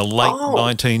 back in the late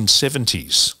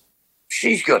 1970s.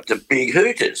 She's got the big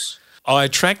hooters. I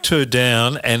tracked her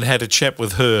down and had a chat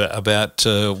with her about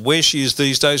where she is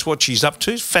these days, what she's up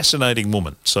to. Fascinating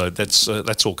woman. So that's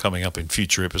all coming up in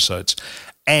future episodes.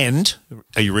 And,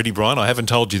 are you ready, Brian? I haven't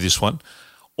told you this one.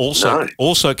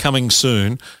 Also coming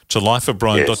soon to Life of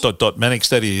Brian, Yes. Mannix,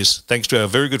 that is, thanks to our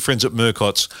very good friends at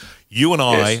Murcott's, you and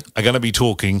I are going to be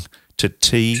talking to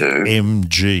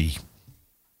TMG.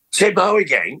 Ted Bowie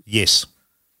gang? Yes.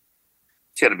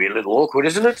 It's going to be a little awkward,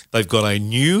 isn't it? They've got a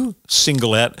new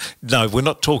single out. No, we're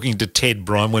not talking to Ted,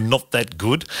 Brian. We're not that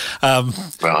good.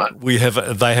 Right.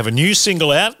 They have a new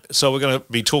single out, so we're going to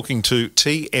be talking to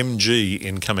TMG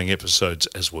in coming episodes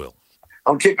as well.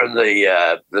 I'm tipping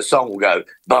the song will go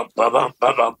bum bum bum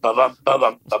bum bum bum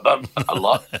bum bum bum a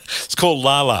lot. It's called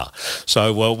La La.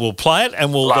 So we'll play it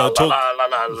and we'll La talk. la la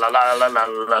la la la la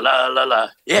la la la la la.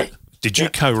 Yeah. Did you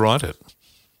co-write it?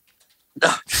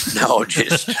 No, I'm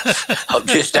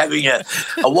just having a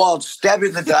wild stab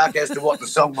in the dark as to what the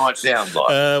song might sound like.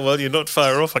 Well, you're not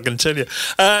far off, I can tell you.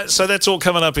 So that's all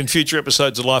coming up in future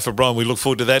episodes of Life of Brian. We look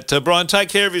forward to that. Brian, take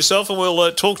care of yourself and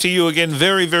we'll talk to you again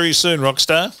very, very soon,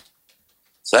 Rockstar.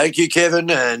 Thank you,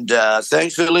 Kevin, and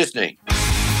thanks for listening.